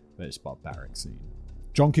by this barbaric scene.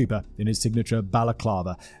 John Cooper, in his signature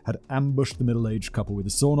balaclava, had ambushed the middle-aged couple with a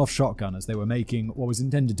sawn-off shotgun as they were making what was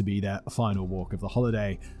intended to be their final walk of the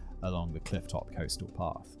holiday along the cliff-top coastal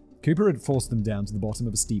path. Cooper had forced them down to the bottom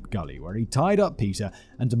of a steep gully where he tied up Peter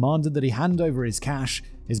and demanded that he hand over his cash,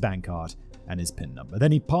 his bank card, and his PIN number.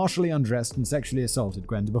 Then he partially undressed and sexually assaulted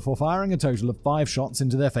Gwenda before firing a total of 5 shots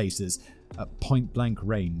into their faces at point-blank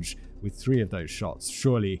range, with 3 of those shots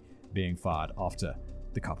surely being fired after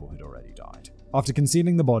the couple had already died. After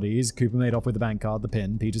concealing the bodies, Cooper made off with the bank card, the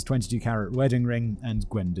pin, Peter's 22-carat wedding ring, and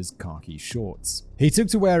Gwenda's khaki shorts. He took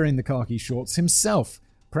to wearing the khaki shorts himself,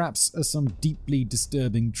 perhaps as some deeply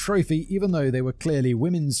disturbing trophy, even though they were clearly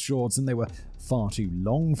women's shorts and they were far too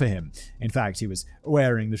long for him. In fact, he was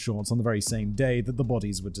wearing the shorts on the very same day that the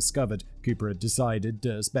bodies were discovered. Cooper had decided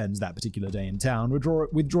to spend that particular day in town,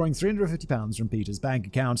 withdrawing £350 from Peter's bank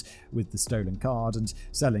account with the stolen card and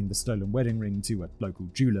selling the stolen wedding ring to a local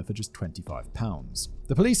jeweller for just £25.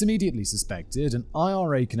 The police immediately suspected an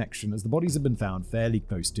IRA connection, as the bodies had been found fairly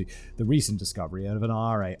close to the recent discovery of an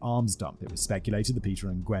IRA arms dump. It was speculated that Peter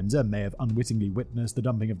and Gwenda may have unwittingly witnessed the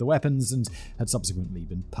dumping of the weapons and had subsequently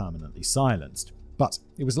been permanently silenced. But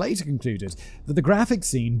it was later concluded that the graphic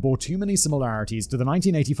scene bore too many similarities to the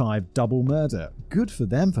 1985 double murder. Good for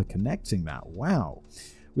them for connecting that. Wow.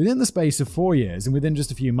 Within the space of 4 years and within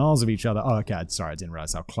just a few miles of each other. Oh, okay, sorry, I didn't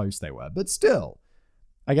realize how close they were. But still,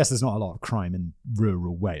 I guess there's not a lot of crime in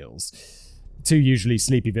rural Wales. 2 usually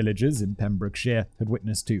sleepy villagers in Pembrokeshire had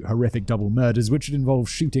witnessed 2 horrific double murders, which had involved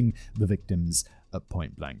shooting the victims at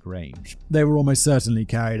point-blank range. They were almost certainly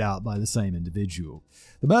carried out by the same individual.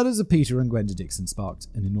 The murders of Peter and Gwenda Dixon sparked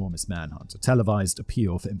an enormous manhunt. A televised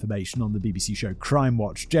appeal for information on the BBC show Crime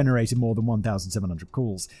Watch generated more than 1,700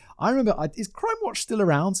 calls. I remember, is Crime Watch still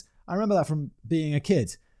around? I remember that from being a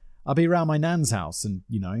kid. I'd be around my nan's house and,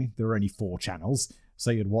 there were only 4 channels,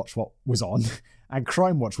 so you'd watch what was on. And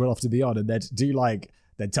Crime Watch would often be on, and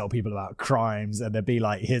they'd tell people about crimes, and there'd be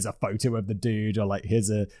like, here's a photo of the dude, or like, here's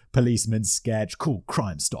a policeman's sketch, cool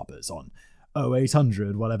Crime Stoppers on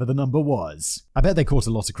 0800, whatever the number was. I bet they caught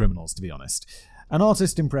a lot of criminals, to be honest. An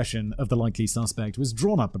artist impression of the likely suspect was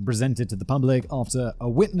drawn up and presented to the public after a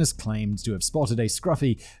witness claimed to have spotted a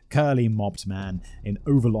scruffy, curly-mopped man in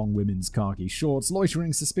overlong women's khaki shorts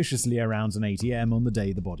loitering suspiciously around an ATM on the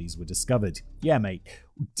day the bodies were discovered. Yeah, mate.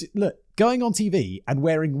 Look, going on TV and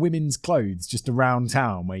wearing women's clothes just around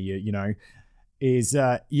town where you're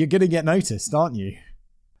gonna get noticed, aren't you?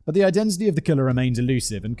 But the identity of the killer remained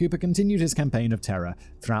elusive, and Cooper continued his campaign of terror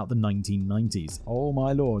throughout the 1990s. Oh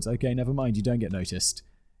my lord. Okay, never mind, you don't get noticed.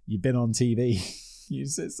 You've been on TV.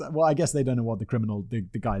 Well, I guess they don't know what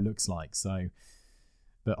the guy looks like, so...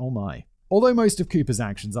 But oh my. Although most of Cooper's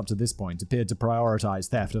actions up to this point appeared to prioritize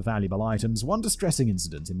theft of valuable items, one distressing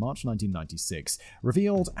incident in March 1996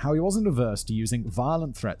 revealed how he wasn't averse to using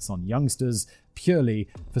violent threats on youngsters purely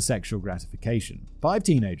for sexual gratification. 5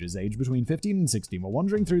 teenagers aged between 15 and 16 were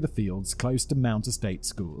wandering through the fields close to Mount Estate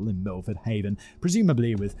School in Milford Haven,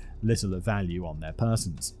 presumably with little of value on their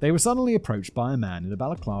persons. They were suddenly approached by a man in a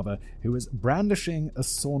balaclava who was brandishing a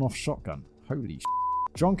sawn-off shotgun. Holy shit.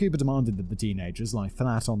 John Cooper demanded that the teenagers lie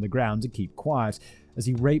flat on the ground and keep quiet as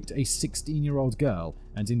he raped a 16-year-old girl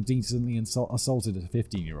and indecently assaulted a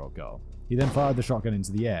 15-year-old girl. He then fired the shotgun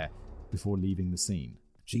into the air before leaving the scene.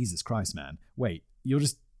 Jesus Christ, man. Wait,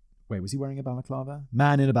 was he wearing a balaclava?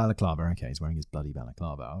 Man in a balaclava. Okay, he's wearing his bloody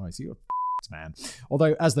balaclava. All right, so you're a man.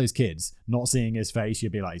 Although, as those kids, not seeing his face,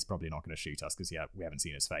 you'd be like, he's probably not going to shoot us because we haven't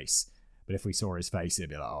seen his face. But if we saw his face, it'd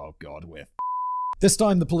be like, oh God, we're This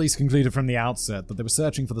time, the police concluded from the outset that they were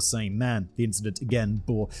searching for the same man. The incident again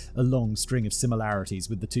bore a long string of similarities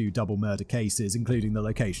with the 2 double murder cases, including the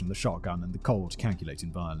location, the shotgun, and the cold,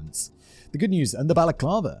 calculating violence. The good news, and the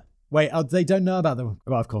balaclava. Wait, they don't know about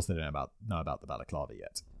well, of course they don't know about the balaclava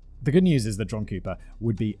yet. The good news is that John Cooper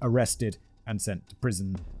would be arrested and sent to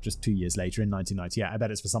prison just 2 years later in 1998. I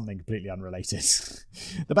bet it's for something completely unrelated.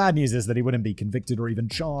 The bad news is that he wouldn't be convicted or even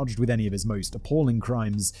charged with any of his most appalling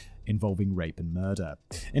crimes involving rape and murder.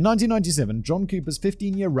 In 1997, John Cooper's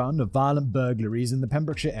 15-year run of violent burglaries in the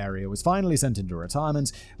Pembrokeshire area was finally sent into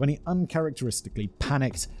retirement when he uncharacteristically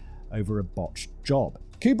panicked over a botched job.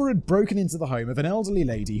 Cooper had broken into the home of an elderly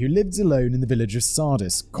lady who lived alone in the village of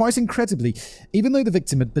Sardis. Quite incredibly, even though the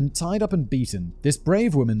victim had been tied up and beaten, this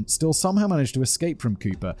brave woman still somehow managed to escape from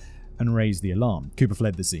Cooper and raise the alarm. Cooper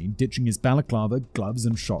fled the scene, ditching his balaclava, gloves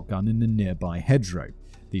and shotgun in a nearby hedgerow.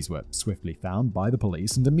 These were swiftly found by the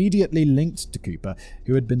police and immediately linked to Cooper,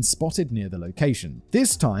 who had been spotted near the location.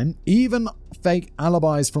 This time, even fake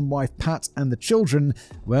alibis from wife Pat and the children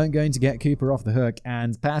weren't going to get Cooper off the hook,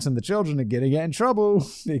 and Pat and the children are going to get in trouble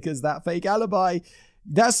because that fake alibi,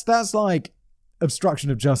 that's like obstruction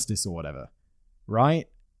of justice or whatever, right?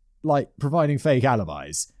 Like providing fake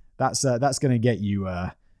alibis. That's going to get you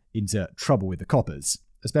into trouble with the coppers.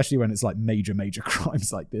 Especially when it's like major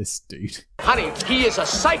crimes like this, dude. Honey, he is a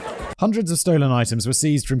psycho! Hundreds of stolen items were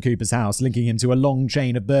seized from Cooper's house, linking him to a long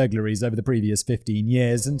chain of burglaries over the previous 15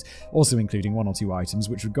 years, and also including one or two items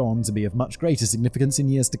which would go on to be of much greater significance in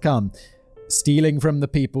years to come. Stealing from the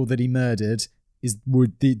people that he murdered,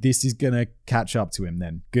 this is going to catch up to him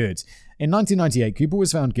then. Good. In 1998, Cooper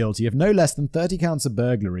was found guilty of no less than 30 counts of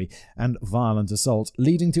burglary and violent assault,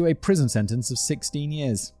 leading to a prison sentence of 16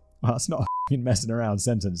 years. Well, that's not a messing around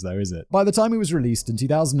sentence, though, is it? By the time he was released in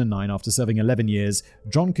 2009 after serving 11 years,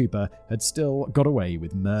 John Cooper had still got away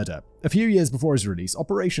with murder. A few years before his release,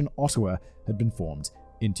 Operation Ottawa had been formed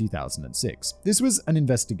in 2006. This was an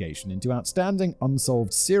investigation into outstanding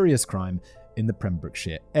unsolved serious crime in the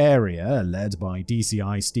Pembrokeshire area, led by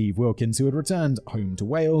DCI Steve Wilkins, who had returned home to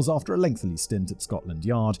Wales after a lengthy stint at Scotland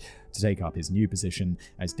Yard to take up his new position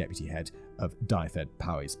as deputy head of Dyfed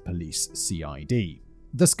Powys Police CID.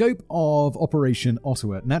 The scope of Operation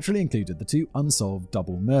Ottawa naturally included the two unsolved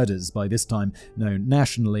double murders, by this time known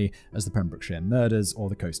nationally as the Pembrokeshire Murders or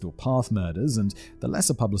the Coastal Path Murders, and the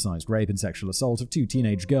lesser publicised rape and sexual assault of two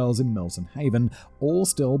teenage girls in Milton Haven, all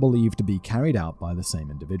still believed to be carried out by the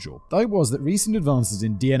same individual. The hope was that recent advances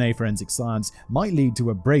in DNA forensic science might lead to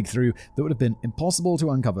a breakthrough that would have been impossible to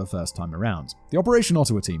uncover first time around. The Operation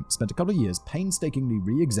Ottawa team spent a couple of years painstakingly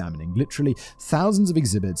re-examining literally thousands of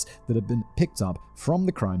exhibits that had been picked up from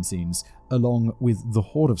the crime scenes, along with the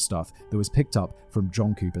hoard of stuff that was picked up from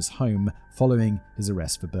John Cooper's home following his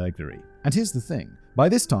arrest for burglary. And here's the thing. By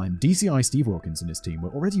this time, DCI Steve Wilkins and his team were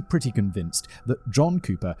already pretty convinced that John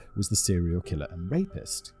Cooper was the serial killer and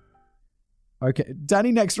rapist. Okay,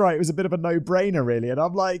 Danny Next Right was a bit of a no-brainer, really, and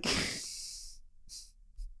I'm like...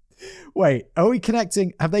 Wait, are we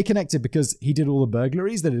connecting? Have they connected because he did all the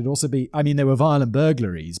burglaries? That it'd also be... I mean, they were violent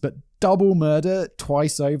burglaries, but double murder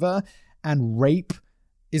twice over and rape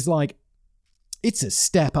is like, it's a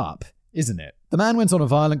step up, isn't it? The man went on a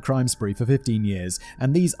violent crime spree for 15 years,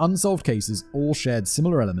 and these unsolved cases all shared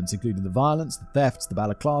similar elements, including the violence, the thefts, the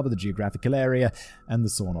balaclava, the geographical area, and the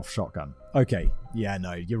sawn-off shotgun. Okay, yeah,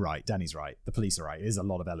 no, you're right. Danny's right. The police are right. There's a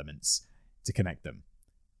lot of elements to connect them.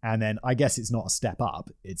 And then I guess it's not a step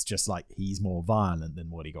up. It's just like he's more violent than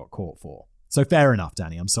what he got caught for. So fair enough,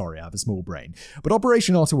 Danny. I'm sorry, I have a small brain. But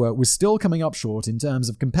Operation Ottawa was still coming up short in terms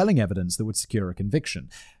of compelling evidence that would secure a conviction.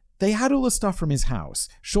 They had all the stuff from his house.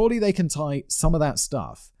 Surely they can tie some of that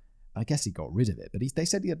stuff. I guess he got rid of it, but they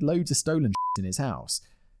said he had loads of stolen in his house.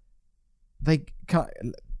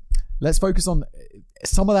 Let's focus on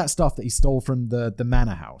some of that stuff that he stole from the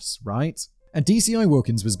manor house, right? And DCI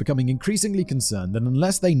Wilkins was becoming increasingly concerned that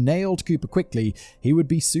unless they nailed Cooper quickly, he would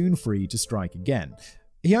be soon free to strike again.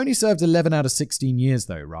 He only served 11 out of 16 years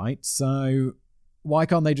though, right? So why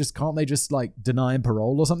can't they just like deny him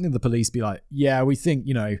parole or something? The police be like, yeah, we think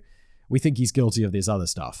he's guilty of this other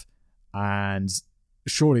stuff. And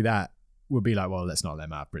surely that would be like, well, let's not let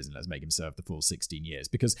him out of prison. Let's make him serve the full 16 years.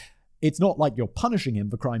 Because it's not like you're punishing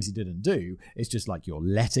him for crimes he didn't do. It's just like you're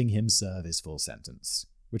letting him serve his full sentence,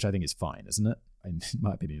 which I think is fine, isn't it? In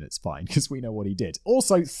my opinion, it's fine because we know what he did.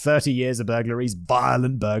 Also, 30 years of burglaries,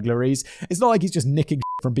 violent burglaries. It's not like he's just nicking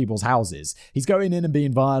from people's houses. He's going in and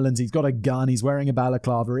being violent. He's got a gun. He's wearing a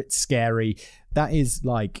balaclava. It's scary. That is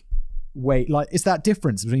it's that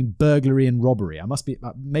difference between burglary and robbery.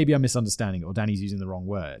 Maybe I'm misunderstanding it or Danny's using the wrong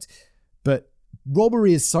word. But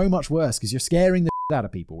robbery is so much worse because you're scaring the out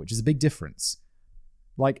of people, which is a big difference.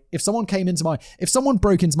 Like, if someone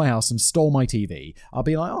broke into my house and stole my TV, I'll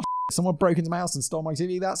be like, oh, someone broke into my house and stole my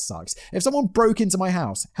TV, that sucks. If someone broke into my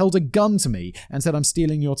house, held a gun to me, and said, I'm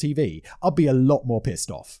stealing your TV, I'll be a lot more pissed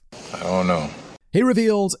off. I don't know. He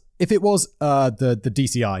revealed If it was the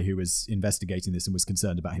DCI who was investigating this and was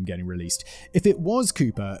concerned about him getting released, if it was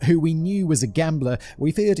Cooper, who we knew was a gambler,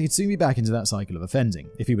 we feared he'd soon be back into that cycle of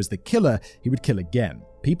offending. If he was the killer, he would kill again.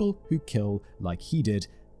 People who kill like he did,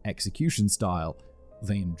 execution style,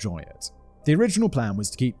 they enjoy it. The original plan was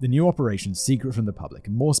to keep the new operation secret from the public,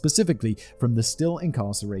 and more specifically from the still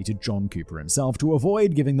incarcerated John Cooper himself, to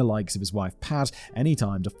avoid giving the likes of his wife Pat any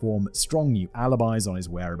time to form strong new alibis on his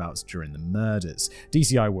whereabouts during the murders.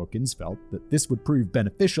 DCI Wilkins felt that this would prove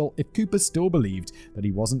beneficial if Cooper still believed that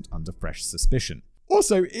he wasn't under fresh suspicion.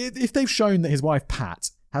 Also, if they've shown that his wife Pat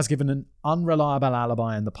has given an unreliable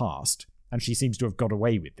alibi in the past, and she seems to have got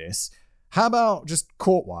away with this, how about just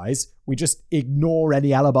court-wise, we just ignore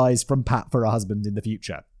any alibis from Pat for her husband in the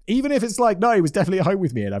future? Even if it's like, no, he was definitely at home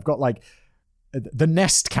with me and I've got like the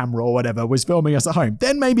Nest camera or whatever was filming us at home,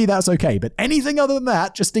 then maybe that's okay. But anything other than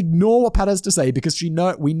that, just ignore what Pat has to say because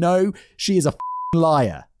we know she is a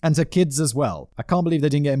liar. And her kids as well. I can't believe they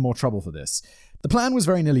didn't get in more trouble for this. The plan was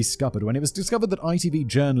very nearly scuppered when it was discovered that ITV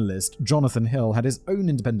journalist Jonathan Hill had his own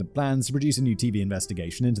independent plans to produce a new TV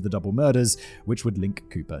investigation into the double murders, which would link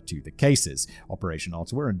Cooper to the cases. Operation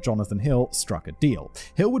Ottawa and Jonathan Hill struck a deal.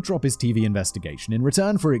 Hill would drop his TV investigation in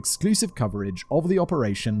return for exclusive coverage of the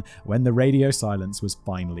operation when the radio silence was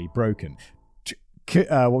finally broken.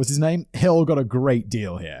 What was his name? Hill got a great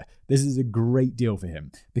deal here. This is a great deal for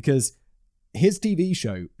him because his TV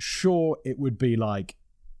show, sure, it would be like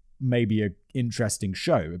maybe an interesting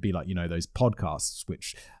show. It'd be like, those podcasts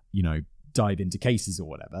which, dive into cases or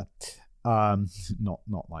whatever. Not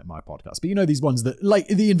like my podcast, but these ones that like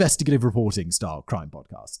the investigative reporting style crime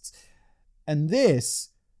podcasts. And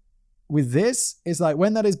with this, it's like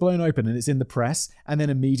when that is blown open and it's in the press, and then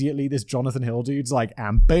immediately this Jonathan Hill dude's like,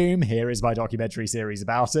 and boom, here is my documentary series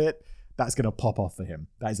about it. That's going to pop off for him.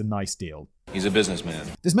 That is a nice deal. He's a businessman.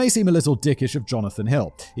 This may seem a little dickish of Jonathan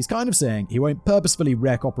Hill. He's kind of saying he won't purposefully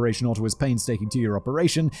wreck Operation Ottawa's painstaking 2-year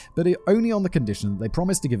operation, but only on the condition that they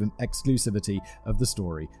promise to give him exclusivity of the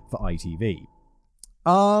story for ITV.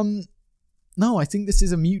 No, I think this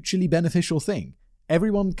is a mutually beneficial thing.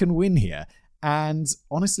 Everyone can win here. And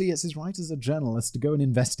honestly, it's his right as a journalist to go and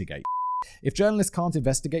investigate. If journalists can't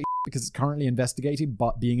investigate because it's currently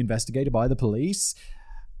being investigated by the police,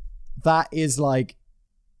 that is like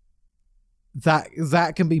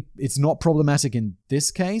that can be, it's not problematic in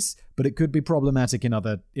this case, but it could be problematic in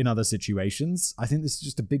other situations. I think this is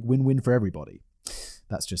just a big win-win for everybody.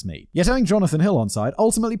 That's just me. Yet having Jonathan Hill on side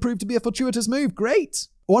ultimately proved to be a fortuitous move. Great!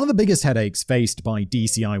 One of the biggest headaches faced by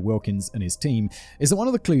DCI Wilkins and his team is that one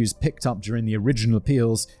of the clues picked up during the original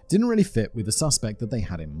appeals didn't really fit with the suspect that they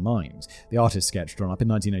had in mind. The artist sketch drawn up in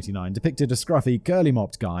 1989 depicted a scruffy,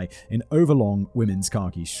 curly-mopped guy in overlong women's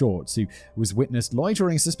khaki shorts who was witnessed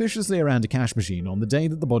loitering suspiciously around a cash machine on the day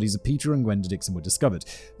that the bodies of Peter and Gwenda Dixon were discovered.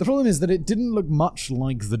 The problem is that it didn't look much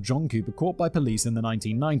like the John Cooper caught by police in the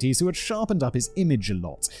 1990s who had sharpened up his image a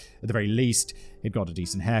lot. At the very least, he'd got a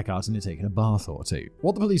decent haircut and had taken a bath or two.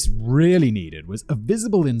 What the police really needed was a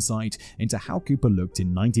visible insight into how Cooper looked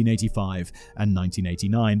in 1985 and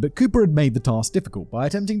 1989, but Cooper had made the task difficult by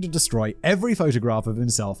attempting to destroy every photograph of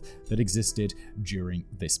himself that existed during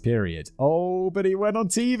this period. Oh, but he went on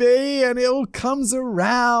TV and it all comes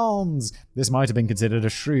around. This might have been considered a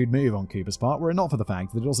shrewd move on Cooper's part were it not for the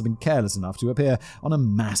fact that he'd also been careless enough to appear on a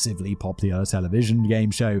massively popular television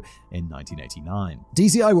game show in 1989.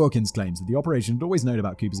 DCI Wilkins claims that the operation had always known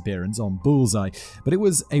about Cooper's appearance on Bullseye, but it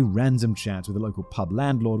was a random chat with a local pub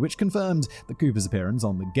landlord which confirmed that Cooper's appearance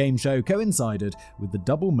on the game show coincided with the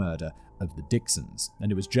double murder of the Dixons.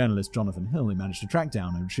 And it was journalist Jonathan Hill who managed to track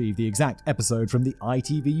down and retrieve the exact episode from the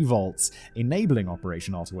ITV vaults, enabling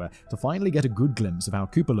Operation Ottawa to finally get a good glimpse of how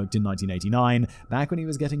Cooper looked in 1989, back when he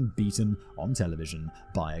was getting beaten on television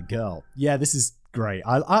by a girl. Yeah, this is great.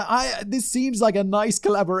 This seems like a nice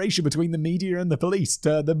collaboration between the media and the police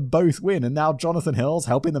to them both win, and now Jonathan Hill's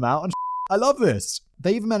helping them out and I love this.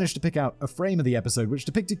 They even managed to pick out a frame of the episode which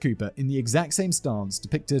depicted Cooper in the exact same stance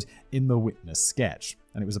depicted in the Witness sketch.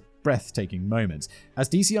 And it was a breathtaking moment. As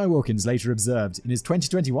DCI Wilkins later observed in his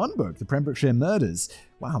 2021 book, The Pembrokeshire Murders,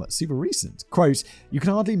 wow, that's super recent. Quote, "You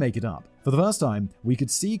can hardly make it up. For the first time, we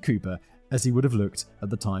could see Cooper as he would have looked at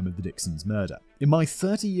the time of the Dixons' murder. In my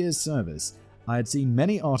 30 years service, I had seen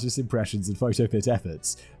many artist impressions and photo fit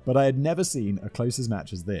efforts, but I had never seen a close as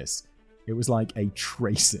match as this. It was like a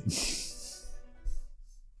tracing."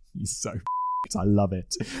 He's so I love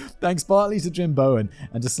it. Thanks partly to Jim Bowen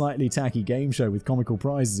and a slightly tacky game show with comical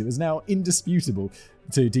prizes, it was now indisputable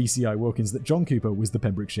to DCI Wilkins that John Cooper was the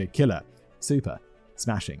Pembrokeshire killer. Super.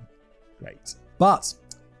 Smashing. Great. But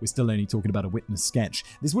we're still only talking about a witness sketch.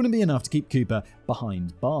 This wouldn't be enough to keep Cooper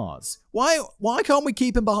behind bars. Why can't we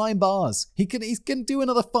keep him behind bars? He can do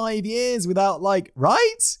another 5 years without,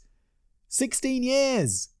 right? 16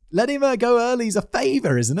 years. Let him go early is a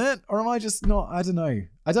favor, isn't it? Or am I just not? I don't know.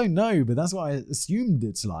 I don't know, but that's what I assumed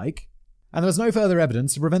it's like. And there was no further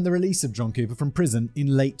evidence to prevent the release of John Cooper from prison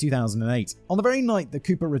in late 2008. On the very night that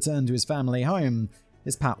Cooper returned to his family home,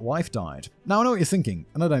 his Pat wife died. Now, I know what you're thinking,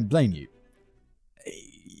 and I don't blame you.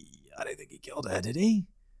 I don't think he killed her, did he?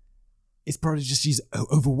 It's probably just she's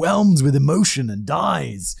overwhelmed with emotion and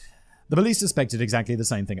dies. The police suspected exactly the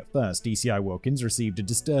same thing at first. DCI Wilkins received a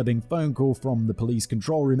disturbing phone call from the police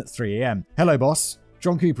control room at 3 a.m. Hello, boss.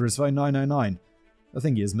 John Cooper is phone 909. I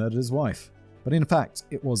think he has murdered his wife. But in fact,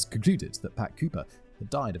 it was concluded that Pat Cooper had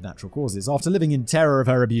died of natural causes. After living in terror of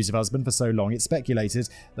her abusive husband for so long, it's speculated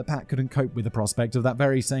that Pat couldn't cope with the prospect of that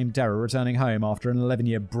very same terror returning home after an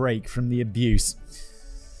 11-year break from the abuse.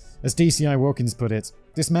 As DCI Wilkins put it,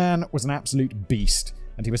 this man was an absolute beast,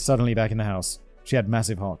 and he was suddenly back in the house. She had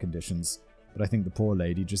massive heart conditions, but I think the poor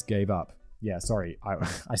lady just gave up. Yeah, sorry,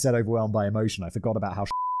 I said overwhelmed by emotion. I forgot about how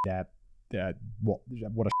what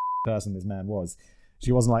a person this man was.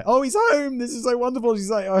 She wasn't like, oh, he's home, this is so wonderful. She's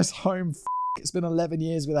like, oh, he's home, it's been 11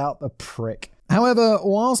 years without the prick. However,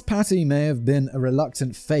 whilst Patty may have been a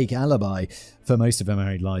reluctant fake alibi for most of her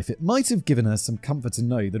married life, it might have given her some comfort to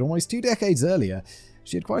know that almost 2 decades earlier,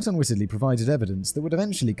 she had quite unwittingly provided evidence that would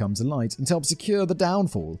eventually come to light and help secure the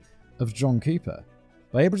downfall of John Cooper.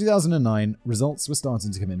 By April 2009, results were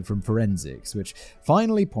starting to come in from forensics, which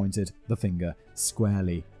finally pointed the finger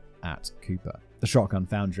squarely at Cooper. The shotgun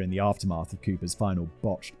found during the aftermath of Cooper's final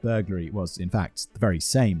botched burglary was, in fact, the very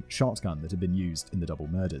same shotgun that had been used in the double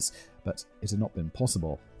murders, but it had not been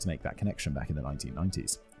possible to make that connection back in the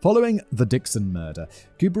 1990s. Following the Dixon murder,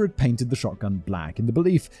 Cooper had painted the shotgun black in the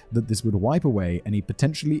belief that this would wipe away any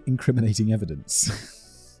potentially incriminating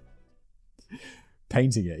evidence.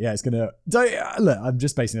 Painting it, yeah, it's gonna... Look, I'm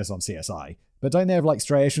just basing this on CSI, but don't they have,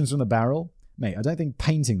 striations from the barrel? Mate, I don't think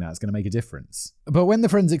painting that's going to make a difference. But when the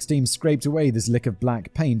forensics team scraped away this lick of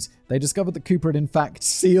black paint, they discovered that Cooper had in fact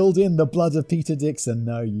sealed in the blood of Peter Dixon.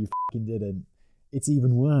 No, you fucking didn't. It's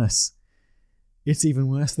even worse. It's even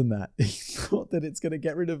worse than that. He thought that it's going to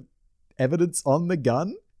get rid of evidence on the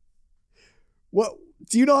gun? What?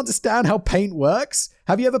 Do you not understand how paint works?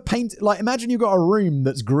 Have you ever imagine you've got a room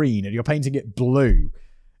that's green and you're painting it blue.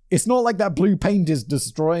 It's not like that blue paint is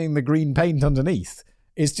destroying the green paint underneath.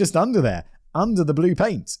 It's just under there. Under the blue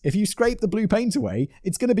paint. If you scrape the blue paint away,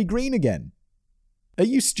 it's going to be green again. Are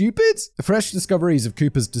you stupid? Fresh discoveries of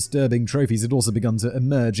Cooper's disturbing trophies had also begun to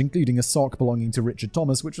emerge, including a sock belonging to Richard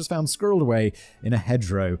Thomas, which was found squirreled away in a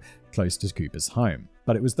hedgerow close to Cooper's home.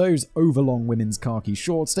 But it was those overlong women's khaki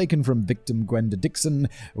shorts taken from victim Gwenda Dixon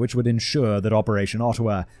which would ensure that Operation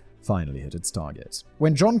Ottawa finally hit its target.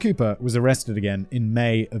 When John Cooper was arrested again in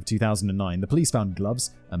May of 2009, the police found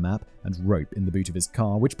gloves, a map, and rope in the boot of his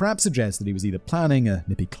car, which perhaps suggests that he was either planning a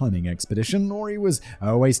nippy climbing expedition or he was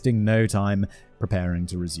wasting no time preparing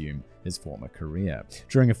to resume his former career.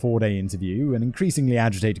 During a 4-day interview, an increasingly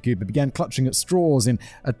agitated Cooper began clutching at straws in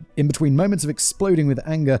between moments of exploding with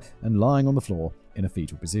anger and lying on the floor in a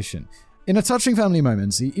fetal position. In a touching family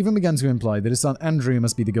moment, he even began to imply that his son Andrew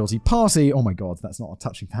must be the guilty party. Oh my god, that's not a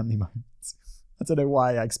touching family moment. I don't know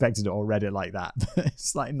why I expected it or read it like that.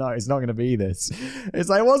 It's like, no, it's not going to be this. It's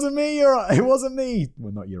like, it wasn't me, it wasn't me.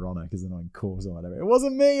 Well, not Your Honor, because they're not in court or whatever. It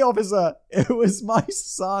wasn't me, officer. It was my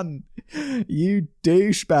son. You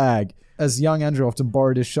douchebag. As young Andrew often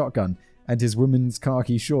borrowed his shotgun and his woman's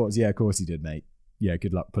khaki shorts. Yeah, of course he did, mate. Yeah,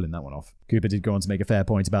 good luck pulling that one off. Cooper did go on to make a fair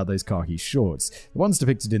point about those khaki shorts. The ones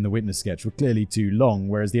depicted in the witness sketch were clearly too long,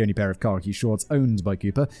 whereas the only pair of khaki shorts owned by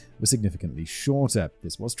Cooper were significantly shorter.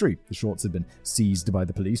 This was true. The shorts had been seized by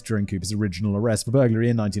the police during Cooper's original arrest for burglary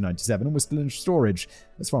in 1997 and were still in storage.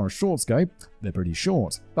 As far as shorts go, they're pretty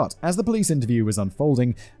short. But as the police interview was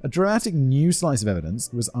unfolding, a dramatic new slice of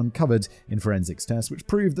evidence was uncovered in forensics tests, which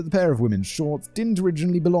proved that the pair of women's shorts didn't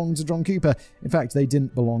originally belong to John Cooper. In fact, they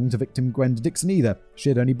didn't belong to victim Gwenda Dixon either. She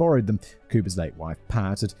had only borrowed them. Cooper's late wife,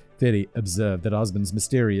 Pat, had clearly observed that her husband's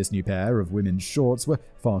mysterious new pair of women's shorts were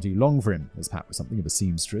far too long for him. As Pat was something of a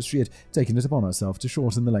seamstress, she had taken it upon herself to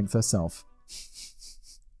shorten the length herself.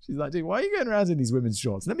 She's like, dude, why are you going around in these women's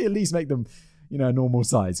shorts? Let me at least make them, a normal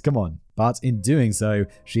size. Come on. But in doing so,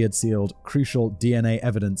 she had sealed crucial DNA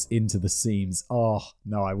evidence into the seams. Oh,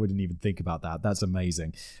 no, I wouldn't even think about that. That's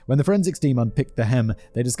amazing. When the forensics team unpicked the hem,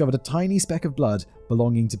 they discovered a tiny speck of blood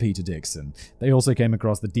belonging to Peter Dixon. They also came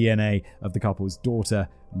across the DNA of the couple's daughter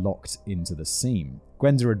locked into the seam.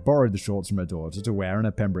 Gwenda had borrowed the shorts from her daughter to wear on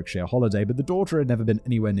a Pembrokeshire holiday, but the daughter had never been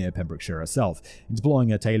anywhere near Pembrokeshire herself. In deploying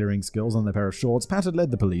her tailoring skills on the pair of shorts, Pat had led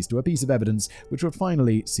the police to a piece of evidence which would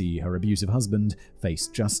finally see her abusive husband face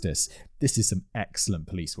justice. This is some excellent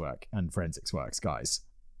police work and forensics works, guys.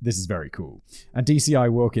 This is very cool. And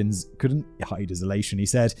DCI Wilkins couldn't hide his elation. He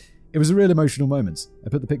said, "It was a real emotional moment. I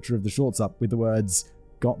put the picture of the shorts up with the words,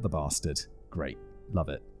 'Got the bastard.' Great. Love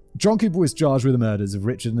it." John Cooper was charged with the murders of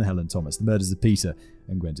Richard and Helen Thomas, the murders of Peter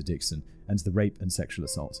and Gwenda Dixon, and the rape and sexual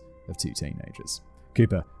assault of 2 teenagers.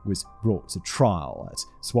 Cooper was brought to trial at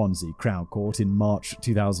Swansea Crown Court in March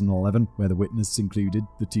 2011, where the witnesses included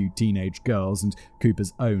the 2 teenage girls and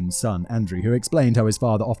Cooper's own son, Andrew, who explained how his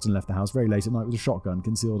father often left the house very late at night with a shotgun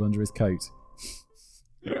concealed under his coat.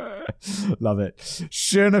 Love it.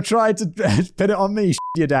 Shouldn't have tried to pin it on me,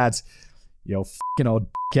 your dad. You fucking old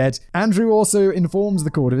kid. Andrew also informs the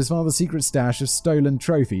court of his father's secret stash of stolen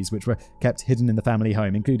trophies, which were kept hidden in the family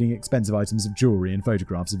home, including expensive items of jewelry and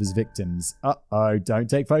photographs of his victims. Uh-oh, don't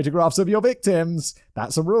take photographs of your victims.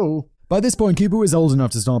 That's a rule. By this point, Cooper was old enough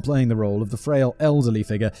to start playing the role of the frail elderly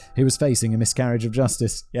figure who was facing a miscarriage of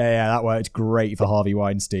justice. Yeah, that worked great for Harvey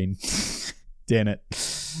Weinstein. Damn it.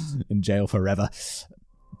 In jail forever.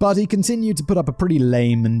 But he continued to put up a pretty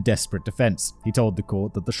lame and desperate defense. He told the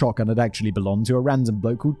court that the shotgun had actually belonged to a random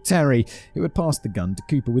bloke called Terry, who had passed the gun to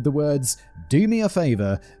Cooper with the words, "Do me a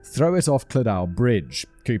favour, throw it off Claddow Bridge."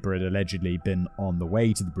 Cooper had allegedly been on the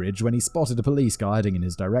way to the bridge when he spotted a police car heading in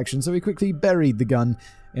his direction, so he quickly buried the gun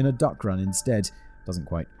in a duck run instead. Doesn't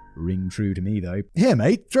quite ring true to me, though. "Here,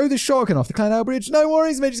 mate, throw this shotgun off the Claddow Bridge. No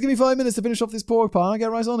worries, mate, just give me 5 minutes to finish off this pork pie and I'll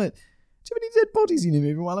get right on it. Do you have any dead bodies you need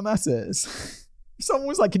moving while I'm at it?" If someone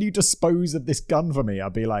was like, "Can you dispose of this gun for me?"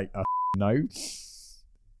 I'd be like, no.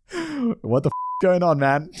 What the going on,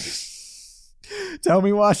 man? Tell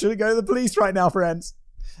me why I shouldn't go to the police right now, friends.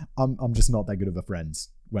 I'm just not that good of a friend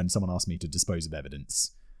when someone asks me to dispose of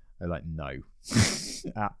evidence. They're like, no.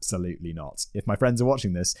 Absolutely not. If my friends are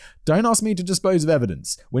watching this, don't ask me to dispose of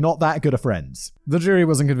evidence. We're not that good of friends. The jury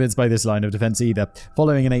wasn't convinced by this line of defense either.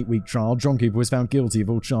 Following an 8-week trial, John Cooper was found guilty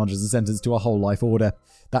of all charges and sentenced to a whole life order.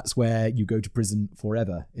 That's where you go to prison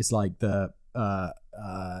forever. It's like the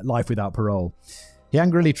life without parole. He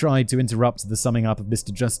angrily tried to interrupt the summing up of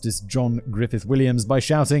Mr. Justice John Griffith Williams by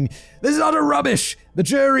shouting, "This is utter rubbish! The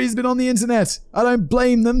jury's been on the internet! I don't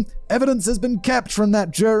blame them! Evidence has been kept from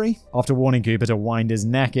that jury!" After warning Cooper to wind his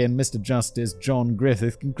neck in, Mr. Justice John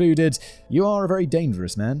Griffith concluded, "You are a very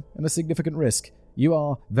dangerous man and a significant risk. You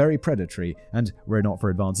are very predatory, and were it not for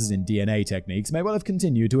advances in DNA techniques, may well have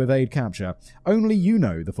continued to evade capture. Only you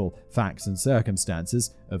know the full facts and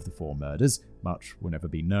circumstances of the 4 murders. Much will never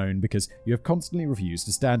be known because you have constantly refused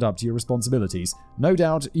to stand up to your responsibilities. No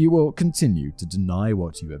doubt you will continue to deny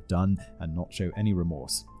what you have done and not show any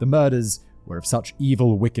remorse. The murders were of such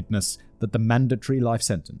evil wickedness that the mandatory life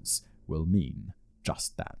sentence will mean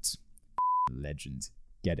just that." Legend.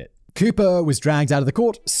 Get it. Cooper was dragged out of the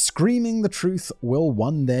court, screaming the truth will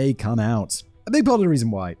one day come out. A big part of the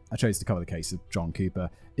reason why I chose to cover the case of John Cooper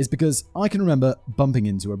is because I can remember bumping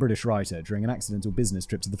into a British writer during an accidental business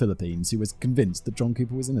trip to the Philippines who was convinced that John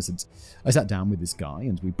Cooper was innocent. I sat down with this guy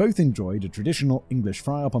and we both enjoyed a traditional English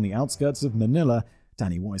fry-up on the outskirts of Manila.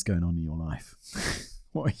 Danny, what is going on in your life?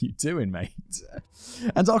 What are you doing, mate?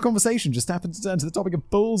 And our conversation just happened to turn to the topic of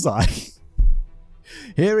Bullseye.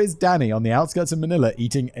 Here is Danny on the outskirts of Manila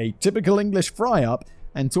eating a typical English fry-up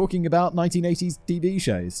and talking about 1980s TV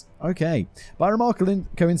shows. Okay. By a remarkable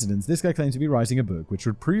coincidence, this guy claimed to be writing a book which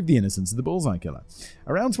would prove the innocence of the Bullseye killer.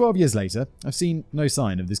 Around 12 years later, I've seen no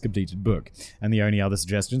sign of this completed book, and the only other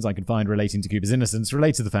suggestions I could find relating to Cooper's innocence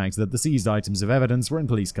relate to the fact that the seized items of evidence were in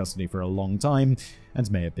police custody for a long time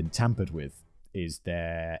and may have been tampered with. Is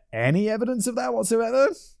there any evidence of that whatsoever?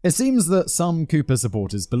 It seems that some Cooper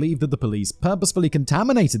supporters believe that the police purposefully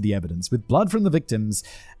contaminated the evidence with blood from the victims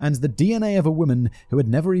and the DNA of a woman who had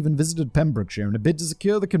never even visited Pembrokeshire in a bid to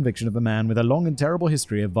secure the conviction of a man with a long and terrible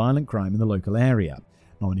history of violent crime in the local area.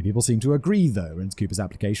 Not many people seem to agree, though, and Cooper's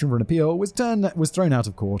application for an appeal was thrown out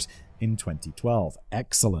of court in 2012.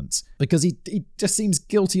 Excellent. Because he just seems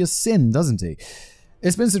guilty as sin, doesn't he?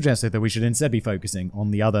 It's been suggested that we should instead be focusing on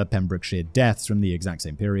the other Pembrokeshire deaths from the exact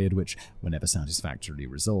same period, which were never satisfactorily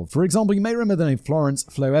resolved. For example, you may remember the name Florence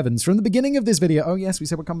Flo Evans from the beginning of this video. Oh yes, we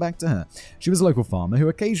said we'll come back to her. She was a local farmer who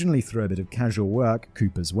occasionally threw a bit of casual work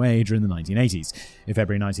Cooper's way during the 1980s. In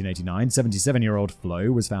February 1989, 77-year-old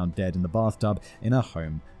Flo was found dead in the bathtub in her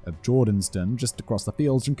home of Jordenston, just across the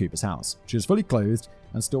fields from Cooper's house. She was fully clothed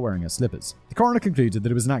and still wearing her slippers. The coroner concluded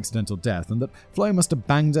that it was an accidental death and that Flo must have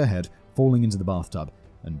banged her head, falling into the bathtub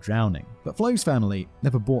and drowning. But Flo's family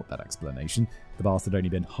never bought that explanation. The bath had only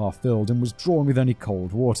been half filled and was drawn with only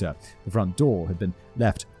cold water. The front door had been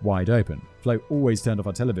left wide open. Flo always turned off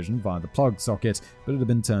her television via the plug socket, but it had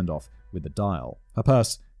been turned off with the dial. Her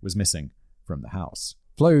purse was missing from the house.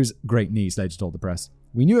 Flo's great niece later told the press,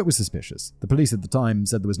 "We knew it was suspicious. The police at the time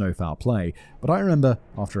said there was no foul play, but I remember,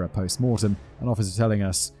 after a post-mortem, an officer telling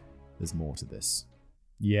us, there's more to this."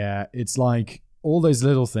 Yeah, it's like all those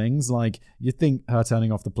little things, like you'd think her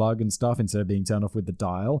turning off the plug and stuff instead of being turned off with the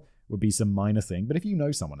dial would be some minor thing. But if you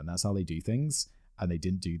know someone and that's how they do things, and they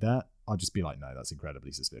didn't do that, I'll just be like, no, that's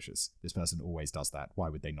incredibly suspicious. This person always does that. Why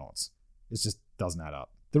would they not? It just doesn't add up.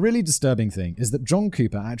 The really disturbing thing is that John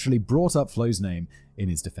Cooper actually brought up Flo's name in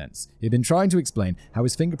his defense. He had been trying to explain how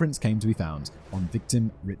his fingerprints came to be found on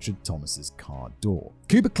victim Richard Thomas's car door.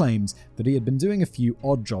 Cooper claims that he had been doing a few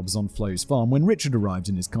odd jobs on Flo's farm when Richard arrived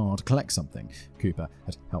in his car to collect something. Cooper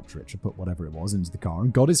had helped Richard put whatever it was into the car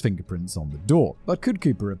and got his fingerprints on the door. But could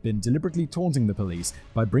Cooper have been deliberately taunting the police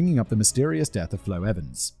by bringing up the mysterious death of Flo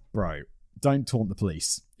Evans? Bro, don't taunt the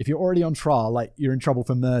police. If you're already on trial, like you're in trouble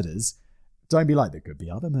for murders, don't be like, there could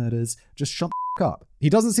be other murders. Just shut the f*** up. He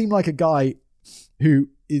doesn't seem like a guy who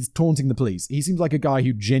is taunting the police. He seems like a guy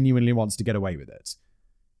who genuinely wants to get away with it.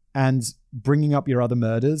 And bringing up your other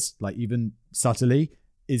murders, like even subtly,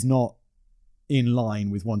 is not in line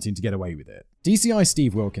with wanting to get away with it. DCI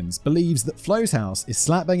Steve Wilkins believes that Flo's house is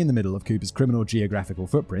slap bang in the middle of Cooper's criminal geographical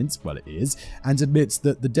footprint, well it is, and admits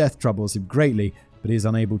that the death troubles him greatly, but he is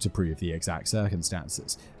unable to prove the exact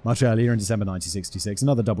circumstances. Much earlier, in December 1966,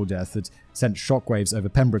 another double death had sent shockwaves over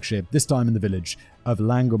Pembrokeshire, this time in the village of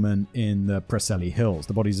Langleman in the Preseli Hills.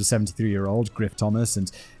 The bodies of 73-year-old Griff Thomas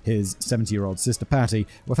and his 70-year-old sister Patty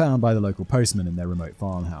were found by the local postman in their remote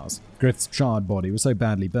farmhouse. Griff's charred body was so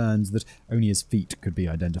badly burned that only his feet could be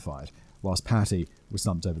identified, whilst Patty was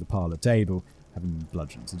slumped over the parlour table, having been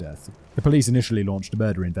bludgeoned to death. The police initially launched a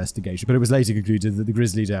murder investigation, but it was later concluded that the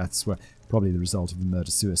grisly deaths were probably the result of a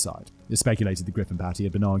murder-suicide. It speculated that Griff and Patty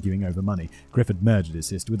had been arguing over money. Griff had murdered his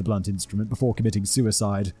sister with a blunt instrument before committing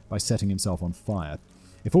suicide by setting himself on fire.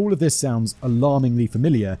 If all of this sounds alarmingly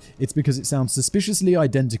familiar, it's because it sounds suspiciously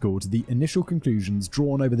identical to the initial conclusions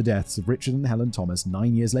drawn over the deaths of Richard and Helen Thomas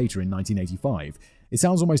 9 years later in 1985. It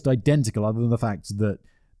sounds almost identical other than the fact that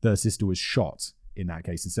their sister was shot, in that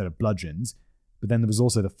case, instead of bludgeoned. But then there was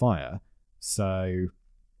also the fire, so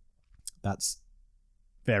that's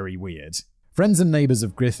very weird. Friends and neighbours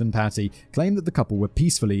of Griff and Patty claim that the couple were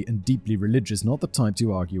peacefully and deeply religious, not the type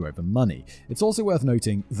to argue over money. It's also worth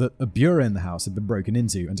noting that a bureau in the house had been broken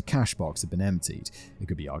into and a cash box had been emptied. It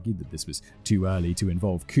could be argued that this was too early to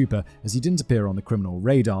involve Cooper, as he didn't appear on the criminal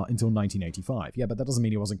radar until 1985. Yeah, but that doesn't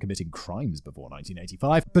mean he wasn't committing crimes before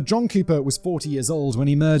 1985. But John Cooper was 40 years old when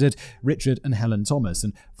he murdered Richard and Helen Thomas,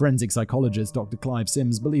 and forensic psychologist Dr. Clive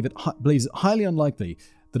Sims believes it highly unlikely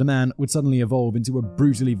that a man would suddenly evolve into a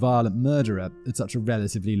brutally violent murderer at such a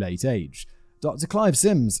relatively late age. Dr. Clive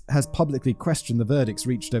Sims has publicly questioned the verdicts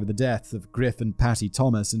reached over the death of Griff and Patty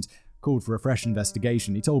Thomas and called for a fresh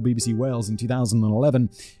investigation. He told BBC Wales in 2011,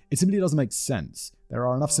 "It simply doesn't make sense. There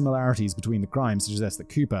are enough similarities between the crimes to suggest that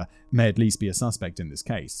Cooper may at least be a suspect in this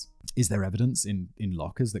case." Is there evidence in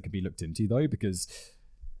lockers that could be looked into, though? Because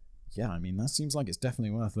yeah, I mean, that seems like it's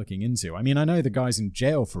definitely worth looking into. I mean, I know the guy's in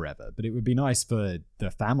jail forever, but it would be nice for the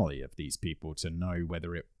family of these people to know whether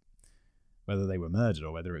they were murdered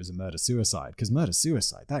or whether it was a murder-suicide. Because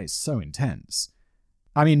murder-suicide, that is so intense.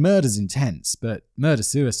 I mean, murder's intense, but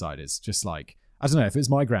murder-suicide is just like, I don't know, if it was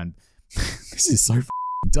my this is so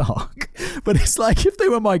dark, but it's like, if they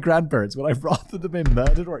were my grandparents, would I rather them been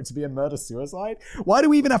murdered or it to be a murder-suicide? Why do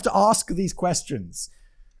we even have to ask these questions?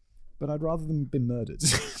 But I'd rather them been murdered.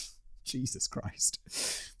 Jesus Christ.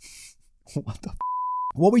 What the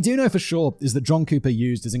What we do know for sure is that John Cooper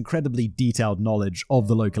used his incredibly detailed knowledge of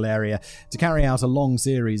the local area to carry out a long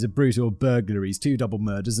series of brutal burglaries, 2 double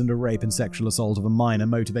murders, and a rape and sexual assault of a minor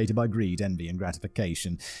motivated by greed, envy, and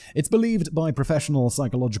gratification. It's believed by professional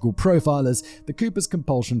psychological profilers that Cooper's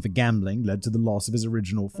compulsion for gambling led to the loss of his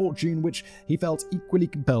original fortune, which he felt equally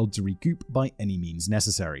compelled to recoup by any means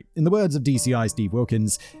necessary. In the words of DCI Steve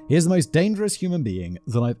Wilkins, he is the most dangerous human being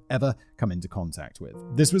that I've ever come into contact with.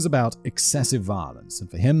 This was about excessive violence,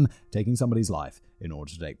 and for him, taking somebody's life in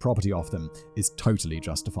order to take property off them is totally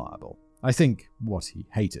justifiable. I think what he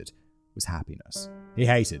hated was happiness. He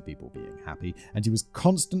hated people being happy, and he was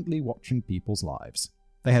constantly watching people's lives.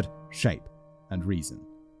 They had shape and reason,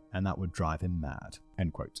 and that would drive him mad.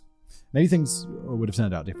 End quote. Maybe things would have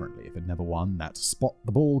turned out differently if he'd never won that spot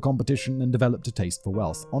the ball competition and developed a taste for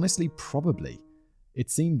wealth. Honestly, probably. It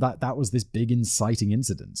seemed that was this big inciting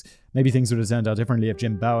incident. Maybe things would have turned out differently if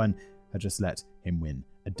Jim Bowen had just let him win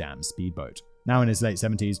a damn speedboat. Now in his late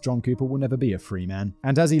 70s, John Cooper will never be a free man,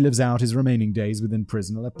 and as he lives out his remaining days within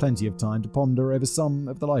prison, he'll have plenty of time to ponder over some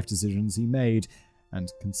of the life decisions he made and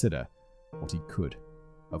consider what he could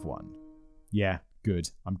have won. Yeah, good.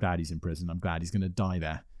 I'm glad he's in prison. I'm glad he's going to die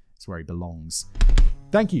there. It's where he belongs.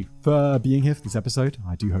 Thank you for being here for this episode.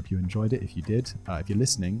 I do hope you enjoyed it. If you did, if you're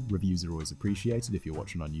listening, reviews are always appreciated. If you're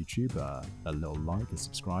watching on YouTube, a little like, a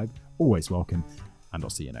subscribe, always welcome. And I'll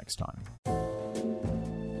see you next time.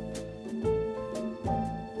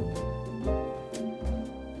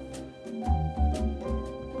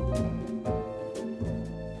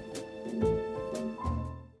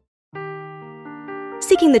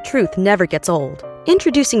 Seeking the truth never gets old.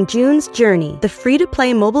 Introducing June's Journey, the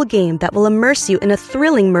free-to-play mobile game that will immerse you in a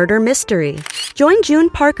thrilling murder mystery. Join June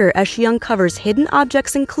Parker as she uncovers hidden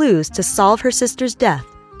objects and clues to solve her sister's death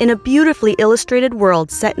in a beautifully illustrated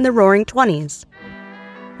world set in the Roaring 20s.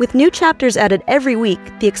 With new chapters added every week,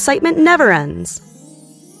 the excitement never ends.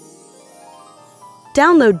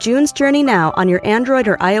 Download June's Journey now on your Android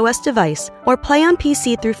or iOS device, or play on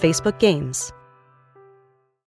PC through Facebook Games.